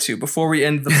to get to before we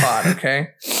end the pod, okay?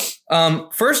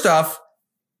 First off,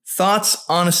 thoughts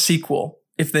on a sequel.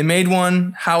 If they made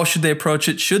one, how should they approach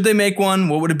it? Should they make one?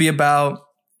 What would it be about?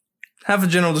 Have a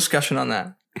general discussion on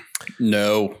that.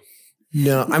 No.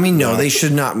 No, I mean, no, they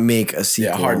should not make a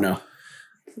sequel. Yeah, hard no.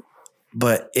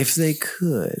 But if they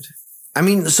could, I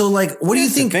mean, so like, what do you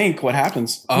think? What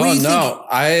happens? Oh, do you no.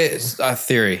 A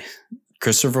theory.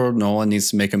 Christopher Nolan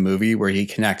needs to make a movie where he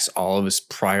connects all of his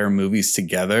prior movies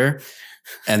together.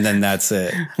 And then that's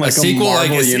it. Like a sequel,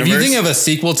 Marvel if you universe? think of a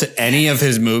sequel to any of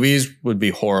his movies, would be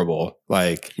horrible.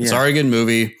 Like, it's already a good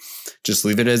movie. Just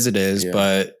leave it as it is. Yeah.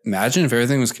 But imagine if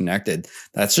everything was connected.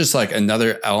 That's just like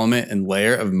another element and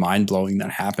layer of mind blowing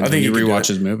that happens when you rewatch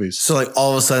his movies. So like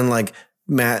all of a sudden, like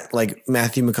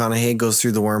Matthew McConaughey goes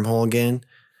through the wormhole again,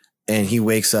 and he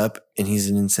wakes up and he's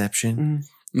in Inception.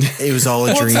 It was all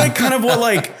a dream. It's like kind of what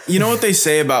like you know what they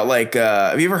say about like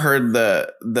have you ever heard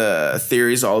the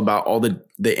theories all about all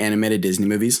the animated Disney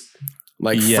movies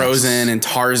like Frozen and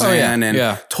Tarzan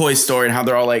and Toy Story and how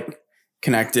they're all like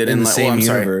connected in and the like, same I'm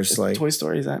sorry, universe. Like Toy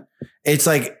Story is that it's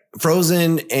like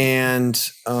Frozen and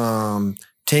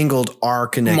Tangled are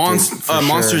connected.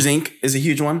 Monsters Inc. is a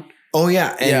huge one. Oh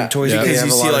yeah, and Toy Story because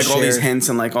you see like all these shared. hints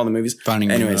in like all the movies. Finding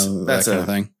Anyways, Nemo, that's that kind of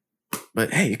thing.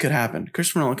 But hey, it could happen.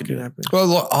 Christopher Nolan could do that.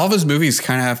 Well, all of his movies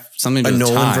kind of have something to A do with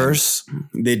Nolan time. verse.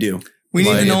 They do. We need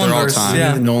Like, the Nolan they're all verse. time.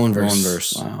 Yeah. Nolan Nolan verse.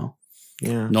 verse. Wow.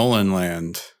 Yeah. Nolan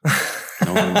land.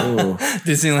 Ooh,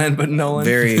 Disneyland, but Nolan.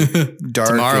 very dark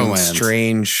and Tomorrowland.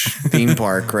 strange theme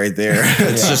park right there.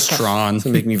 It's just Tron. It's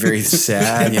make me very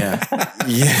sad. Yeah.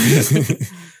 Yeah.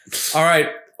 All right.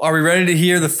 Are we ready to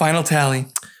hear the final tally?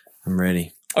 I'm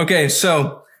ready. Okay.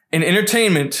 So in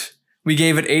entertainment, we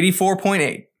gave it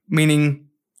 84.8, meaning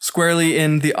squarely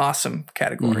in the awesome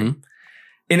category. Mm-hmm.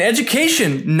 In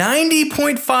education,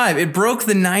 90.5. It broke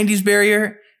the 90s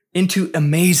barrier into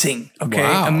amazing. Okay.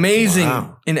 Wow. Amazing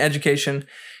Wow. in education.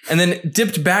 And then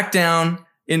dipped back down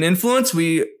in influence.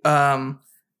 We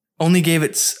only gave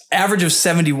it average of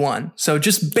 71. So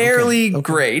just barely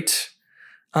great.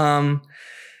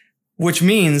 Which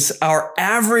means our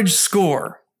average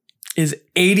score is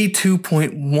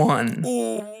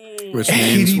 82.1. Which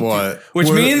means what?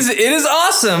 Which means it is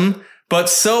awesome, but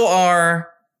so are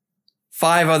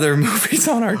 5 other movies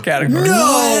on our category.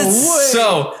 No way.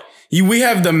 So We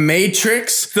have The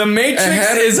Matrix. The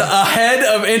Matrix is ahead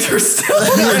of Interstellar.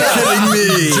 You're kidding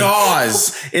me.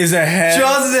 Jaws is ahead.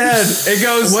 Jaws is ahead. It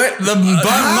goes. What? The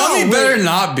Mummy better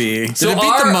not be. Did it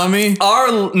beat the Mummy?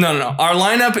 No. Our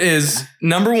lineup is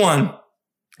number 1,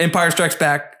 Empire Strikes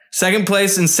Back. Second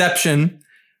place, Inception.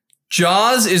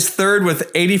 Jaws is third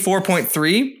with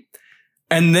 84.3.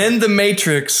 And then The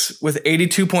Matrix with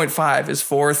 82.5 is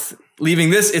fourth, leaving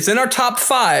this. It's in our top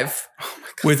 5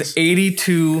 with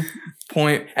 82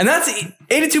 point. And that's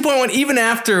 82.1 even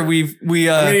after we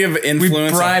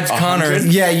bribed Connor.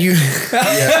 Yeah, you.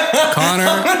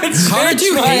 Connor, do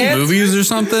you hate movies or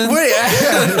something? Wait,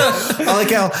 I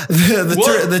like how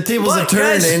the tables have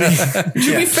turned.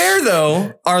 To be fair,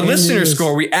 though, our listener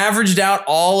score, we averaged out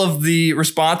all of the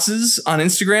responses on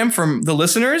Instagram from the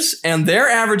listeners, and their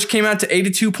average came out to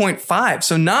 82.5.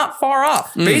 So not far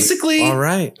off. Basically, all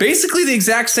right. Basically the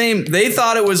exact same. They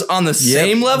thought it was on the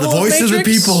same level. The voice of the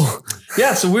Matrix. people.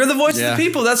 Yeah, so we're the voice of the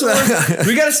people. That's what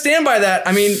we got to stand by that.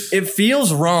 I mean, it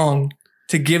feels wrong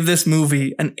to give this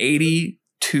movie an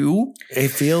 82. It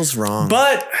feels wrong.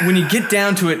 But when you get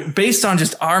down to it, based on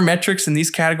just our metrics in these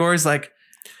categories, like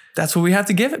that's what we have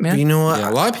to give it, man. But you know what? Yeah,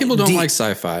 a lot of people don't like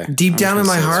sci-fi. Deep down in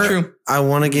my heart, true. I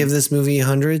want to give this movie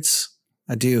hundreds.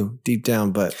 I do, deep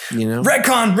down, but you know.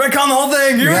 Retcon the whole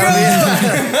thing. Here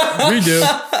we go.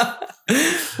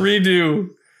 Redo.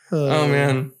 Oh,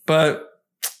 man. But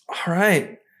all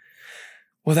right.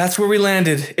 Well, that's where we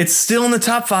landed. It's still in the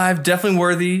top 5. Definitely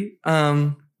worthy.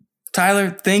 Tyler,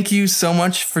 thank you so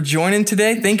much for joining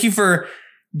today. Thank you for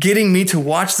getting me to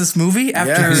watch this movie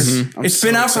after it's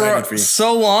been out for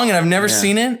so long and I've never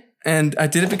seen it. And I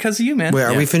did it because of you, man. Wait,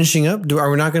 are we finishing up?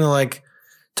 Are we not going to like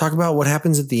talk about what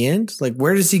happens at the end? Like,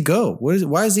 where does he go?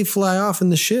 Why does he fly off in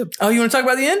the ship? Oh, you want to talk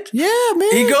about the end? Yeah,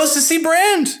 man. He goes to see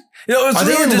Brand. Are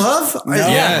they in love? No.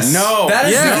 Yes. No.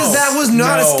 Because that was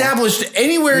not established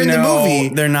anywhere in the movie.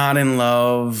 They're not in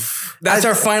love. That's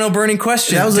our final burning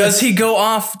question. Does he go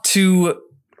off to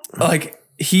like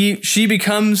she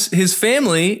becomes his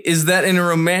family? Is that in a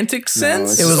romantic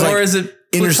sense? It was or is it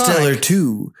Interstellar platonic?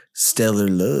 2, Stellar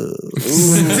Love.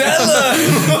 Stella.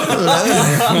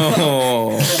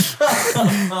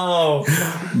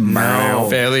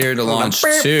 Failure to launch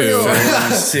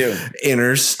 2.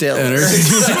 Interstellar.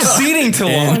 Succeeding to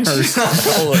launch.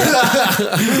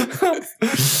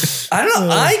 I don't know.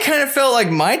 I kind of felt like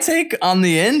my take on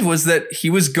the end was that he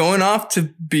was going off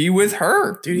to be with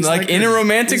her, Dude, like in a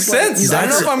romantic sense. I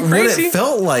don't know if I'm crazy. What it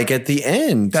felt like at the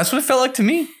end. That's what it felt like to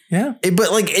me. Yeah.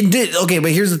 But like it did. Okay,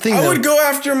 but here's the thing. I would go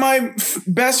after my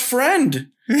best friend.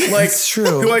 Like, It's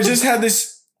true. who I just had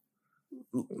this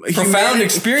Profound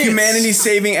experience.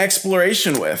 humanity-saving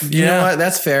exploration with. You know what?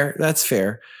 That's fair. That's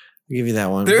fair. I'll give you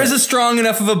that one. There is a strong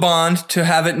enough of a bond to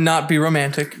have it not be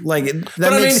romantic. like that But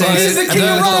I mean, makes sense. he's the king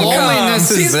of The rom-coms.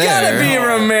 loneliness is He's got to there. be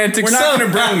romantic. We're not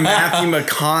going to bring Matthew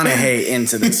McConaughey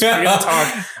into this. We're going to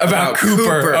talk about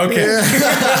Cooper. Okay.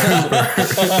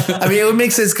 I mean, it would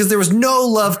make sense because there was no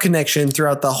love connection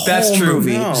throughout the whole That's true.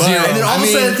 movie. No. Zero. And then all of a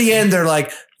sudden mean- at the end, they're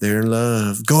like, they're in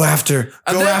love. Go after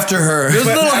her. There's a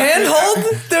little handhold.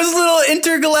 There's a little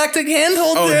intergalactic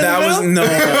handhold. Oh, there that was no.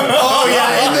 Oh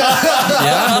yeah.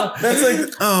 Yeah. That's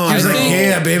like, oh, He was like,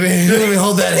 yeah, baby, let me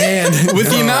hold that hand.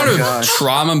 With the amount of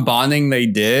trauma bonding they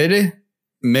did,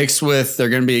 mixed with they're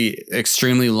going to be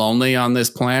extremely lonely on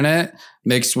this planet,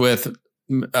 mixed with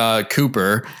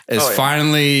Cooper is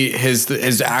finally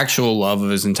his actual love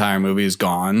of his entire movie is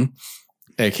gone,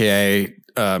 aka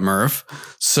Murph.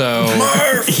 So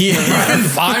he can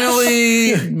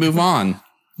finally move on.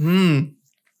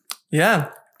 Yeah.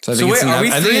 So I So think wait, it's are we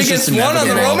I think three it's just against one on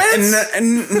the inevitable.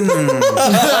 romance?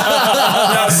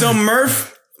 No, so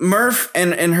Murph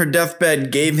and her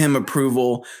deathbed gave him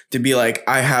approval to be like,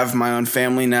 I have my own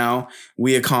family now.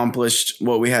 We accomplished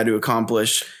what we had to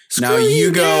accomplish. Now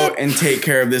you go and take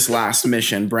care of this last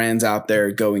mission. Brand's out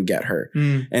there. Go and get her.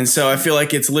 And so I feel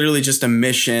like it's literally just a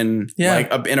mission,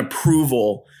 like an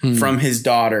approval from his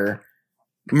daughter,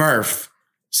 Murph,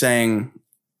 saying,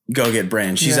 go get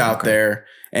Brand. She's out there.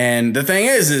 And the thing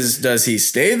is does he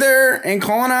stay there and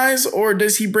colonize, or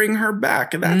does he bring her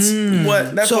back? That's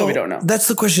what we don't know. That's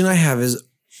the question I have is,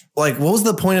 like, what was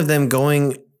the point of them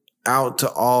going out to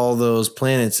all those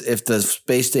planets if the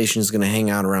space station is going to hang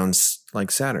out around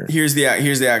like Saturn? Here's the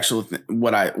actual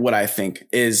what I think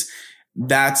is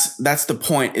that's the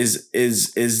point is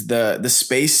the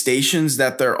space stations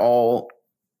that they're all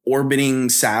orbiting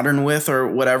Saturn with or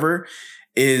whatever.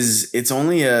 It's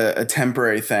only a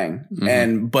temporary thing.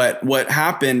 But what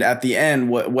happened at the end,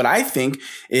 what I think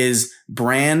is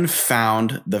Bran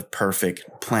found the perfect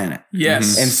planet.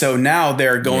 Yes. And so now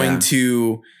they're going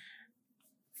to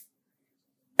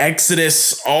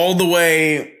exodus all the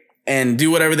way and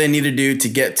do whatever they need to do to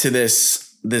get to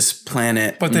this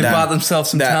planet. But they bought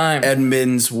themselves some time.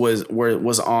 Edmonds was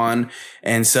on.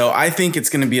 And so I think it's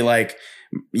going to be like,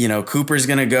 Cooper's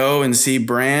going to go and see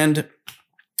Brand,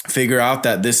 figure out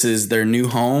that this is their new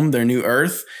home, their new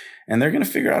Earth, and they're going to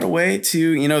figure out a way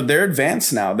to, they're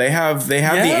advanced now. They have the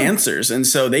answers, and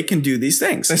so they can do these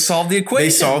things. They solved the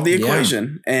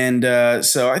equation. And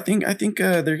so I think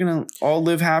they're going to all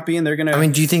live happy, and they're going to. I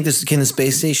mean, do you think can the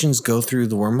space stations go through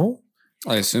the wormhole?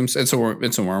 I assume it's a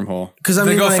wormhole. Because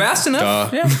They go fast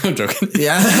enough. Yeah. I'm joking.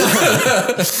 Yeah.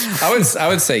 I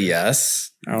would say yes.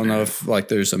 I don't know if like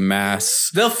there's a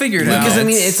mass. They'll figure it out. Because I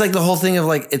mean, it's like the whole thing of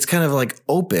like it's kind of like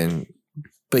open,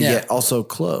 but yet also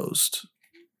closed.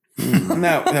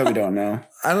 that we don't know.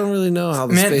 I don't really know how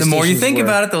the Man, space the more you stations think work.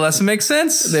 about it, the less it makes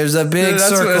sense. There's a big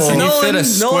That's what- circle. that's- You fit a Nolan-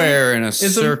 square in a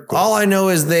circle. All I know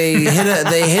is they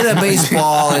hit a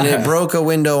baseball and it broke a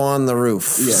window on the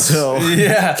roof. Yes. So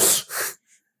Yeah.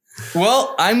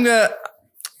 Well,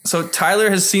 so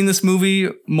Tyler has seen this movie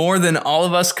more than all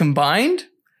of us combined.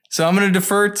 So I'm going to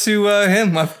defer to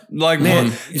him. Man,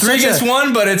 3 against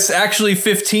 1, but it's actually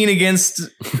 15 against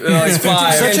 5.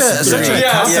 such a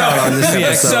cop-out on this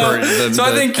episode. So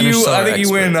I think you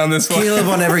win on this one. Caleb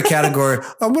on every category.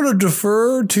 I'm going to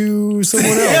defer to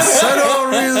someone else. I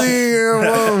don't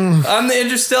really. I'm the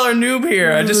Interstellar noob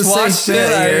here. I just the watched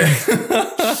safe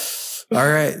it. All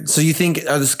right. So you think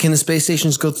can the space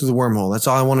stations go through the wormhole? That's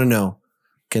all I want to know.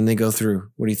 Can they go through?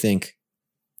 What do you think?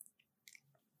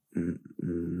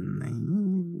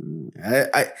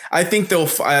 I think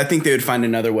they would find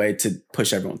another way to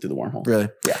push everyone through the wormhole. Really?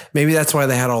 Yeah. Maybe that's why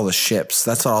they had all the ships.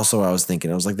 That's also what I was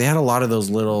thinking. I was like, they had a lot of those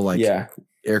little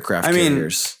aircraft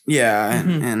carriers. Yeah,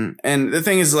 and the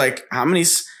thing is, like, how many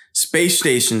space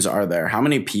stations are there? How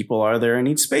many people are there in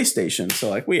each space station? So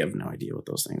like, we have no idea what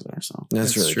those things are. So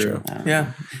That's really true.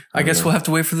 Yeah. I guess we'll have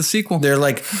to wait for the sequel. They're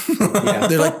like,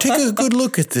 take a good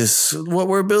look at this, what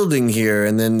we're building here.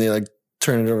 And then they like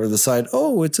turn it over to the side.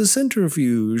 Oh, it's a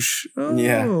centrifuge. Oh,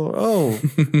 Yeah. Oh,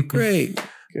 great.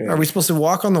 Are we supposed to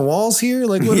walk on the walls here?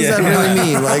 Like, what does that really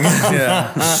mean? Like,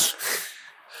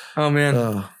 Oh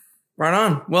man. Right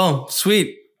on. Well,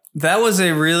 sweet. That was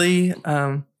a really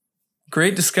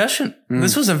great discussion.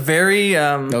 This was a very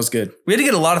that was good. we had to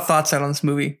get a lot of thoughts out on this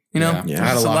movie. You know? Yeah. I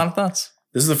had a Just lot. of thoughts.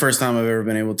 This is the first time I've ever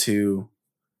been able to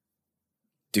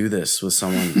do this with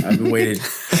someone. I've waited.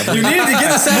 You needed to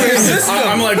get this out of your system.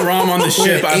 I'm like Rom on the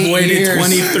ship. I've waited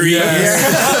 23 years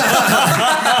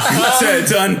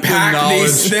to unpack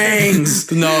these things.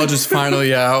 The knowledge is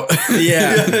finally out.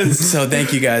 Yeah. So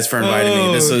thank you guys for inviting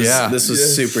me. This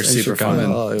was super fun.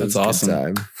 Oh, That's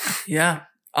awesome. Yeah.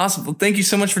 Awesome. Well, thank you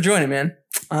so much for joining, man.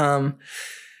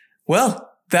 Well,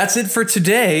 that's it for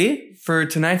today, for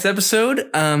tonight's episode.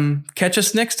 Catch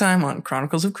us next time on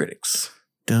Chronicles of Critics.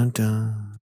 Dun dun.